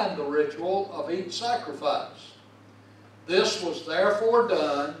define the ritual of each sacrifice. This was therefore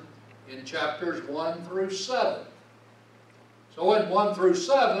done in chapters 1 through 7. So in 1 through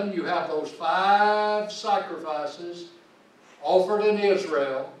 7, you have those 5 sacrifices offered in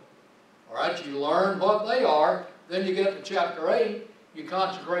Israel. All right, you learn what they are. Then you get to chapter 8, you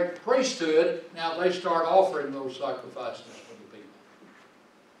consecrate the priesthood. Now they start offering those sacrifices for the people.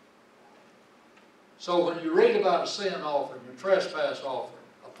 So when you read about a sin offering, a trespass offering,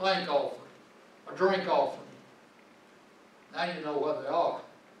 a thank offering, a drink offering, now you know what they are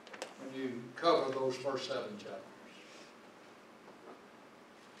when you cover those first 7 chapters.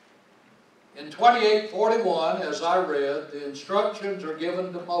 In 28:41, as I read, the instructions are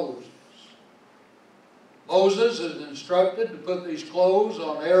given to Moses. Moses is instructed to put these clothes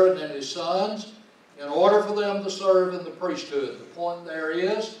on Aaron and his sons in order for them to serve in the priesthood. The point there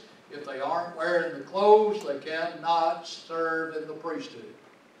is, if they aren't wearing the clothes, they cannot serve in the priesthood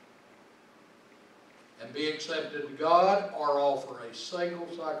and be accepted to God or offer a single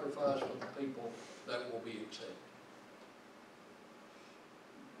sacrifice for the people that will be accepted.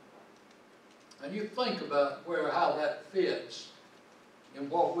 And you think about how that fits in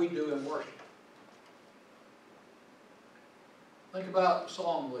what we do in worship. Think about the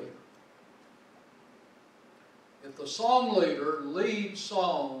song leader. If the song leader leads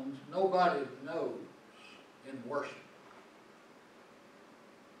songs nobody knows in worship,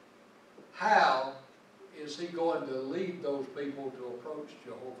 how is he going to lead those people to approach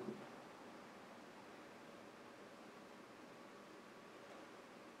Jehovah?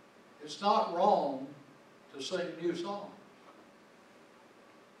 It's not wrong to sing new songs.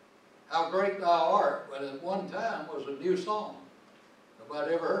 How Great Thou Art, but at one time was a new song.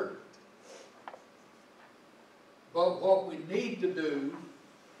 Nobody ever heard it. But what we need to do,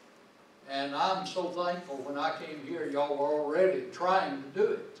 and I'm so thankful when I came here, y'all were already trying to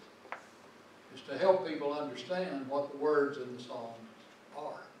do it, is to help people understand what the words in the songs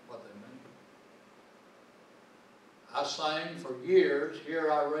are, what they mean. I sang for years, Here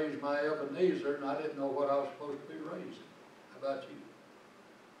I Raise My Ebenezer, and I didn't know what I was supposed to be raising. How about you?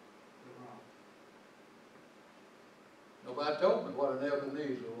 Nobody told me what an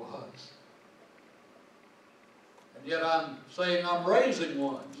Ebenezer was. And yet I'm saying I'm raising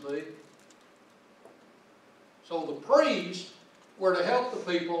one, see? So the priests were to help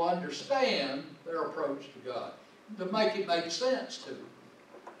the people understand their approach to God, to make it make sense to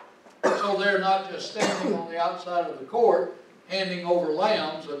them. So they're not just standing on the outside of the court handing over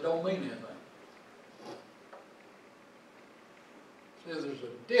lambs that don't mean anything. See, there's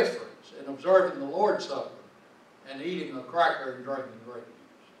a difference in observing the Lord's Supper and eating a cracker and drinking grape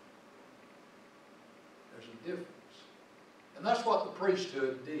juice. There's a difference. And that's what the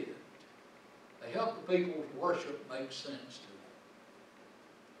priesthood did. They helped the people's worship make sense to them.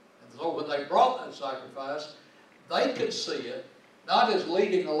 And so when they brought that sacrifice, they could see it not as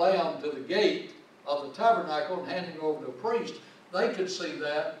leading a lamb to the gate of the tabernacle and handing over to a priest. They could see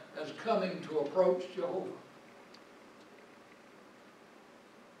that as coming to approach Jehovah.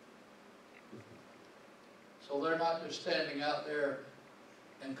 So they're not just standing out there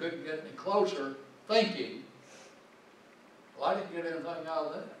and couldn't get any closer thinking, well, I didn't get anything out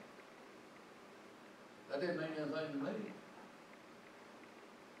of that. That didn't mean anything to me.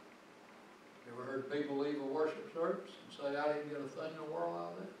 You ever heard people leave a worship service and say, I didn't get a thing in the world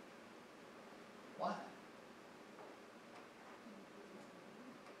out of that? Why?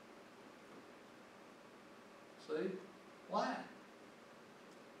 See? Why?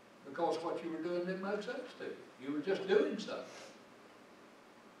 Because what you were doing didn't make sense to you. You were just doing something.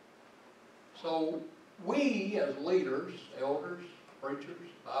 So we as leaders, elders, preachers,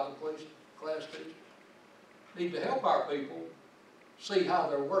 Bible class teachers, need to help our people see how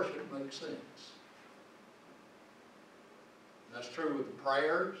their worship makes sense. And that's true with the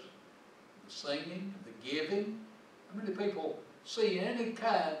prayers, the singing, the giving. How many people see any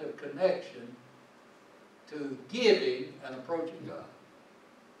kind of connection to giving and approaching God?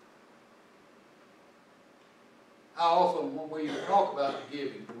 How often when we talk about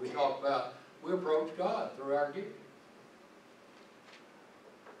giving, do we talk about we approach God through our giving?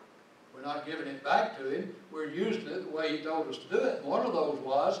 We're not giving it back to Him. We're using it the way He told us to do it. And one of those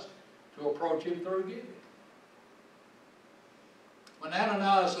was to approach Him through giving. When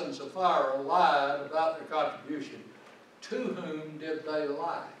Ananias and Sapphira lied about their contribution, to whom did they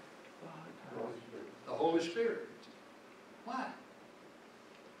lie? The Holy Spirit. Why?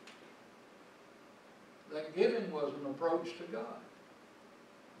 That giving was an approach to God.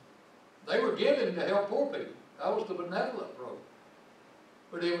 They were giving to help poor people. That was the benevolent program.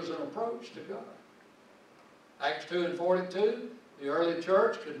 But it was an approach to God. Acts 2:42, the early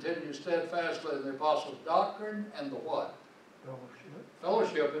church continued steadfastly in the apostles' doctrine and the what? Fellowship.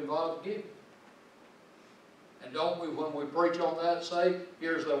 Fellowship involves giving. And don't we, when we preach on that, say,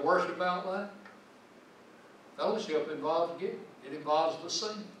 here's the worship outline? Fellowship involves giving. It involves the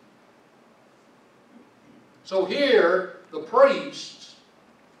singing. So here, the priests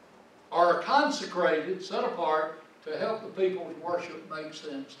are consecrated, set apart, to help the people's worship make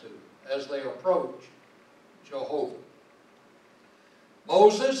sense to them as they approach Jehovah.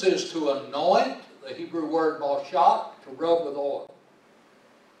 Moses is to anoint, the Hebrew word bashak, to rub with oil.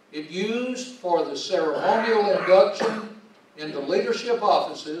 It used for the ceremonial induction into leadership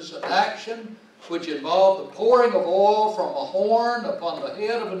offices, an action which involved the pouring of oil from a horn upon the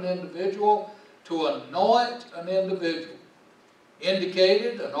head of an individual to to anoint an individual,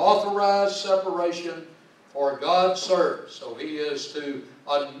 indicated an authorized separation for God's service. So he is to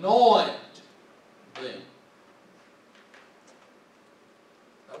anoint them.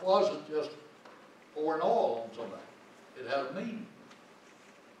 That wasn't just pouring oil on somebody. It had a meaning.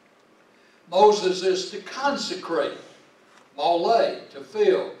 Moses is to consecrate, mole, to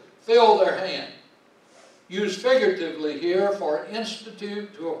fill their hand. Used figuratively here for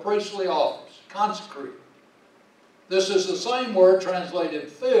institute to a priestly office, consecrate. This is the same word translated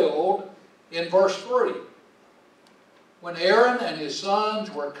filled in verse 3. When Aaron and his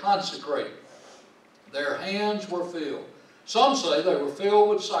sons were consecrated, their hands were filled. Some say they were filled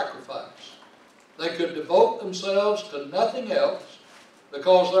with sacrifice. They could devote themselves to nothing else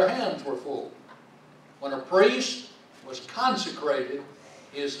because their hands were full. When a priest was consecrated,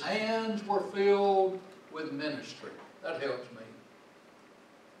 his hands were filled with ministry. That helps me.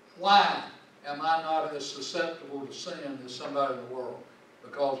 Why am I not as susceptible to sin as somebody in the world?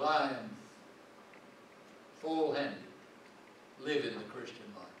 Because I am full-handed, living the Christian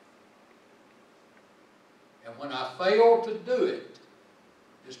life. And when I fail to do it,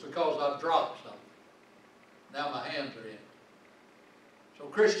 it's because I've dropped something. Now my hands are in it. So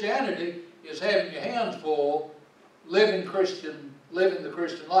Christianity is having your hands full, living the Christian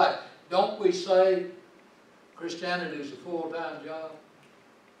life. Don't we say Christianity is a full-time job?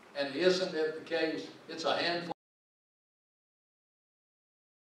 And isn't it the case? It's a handful.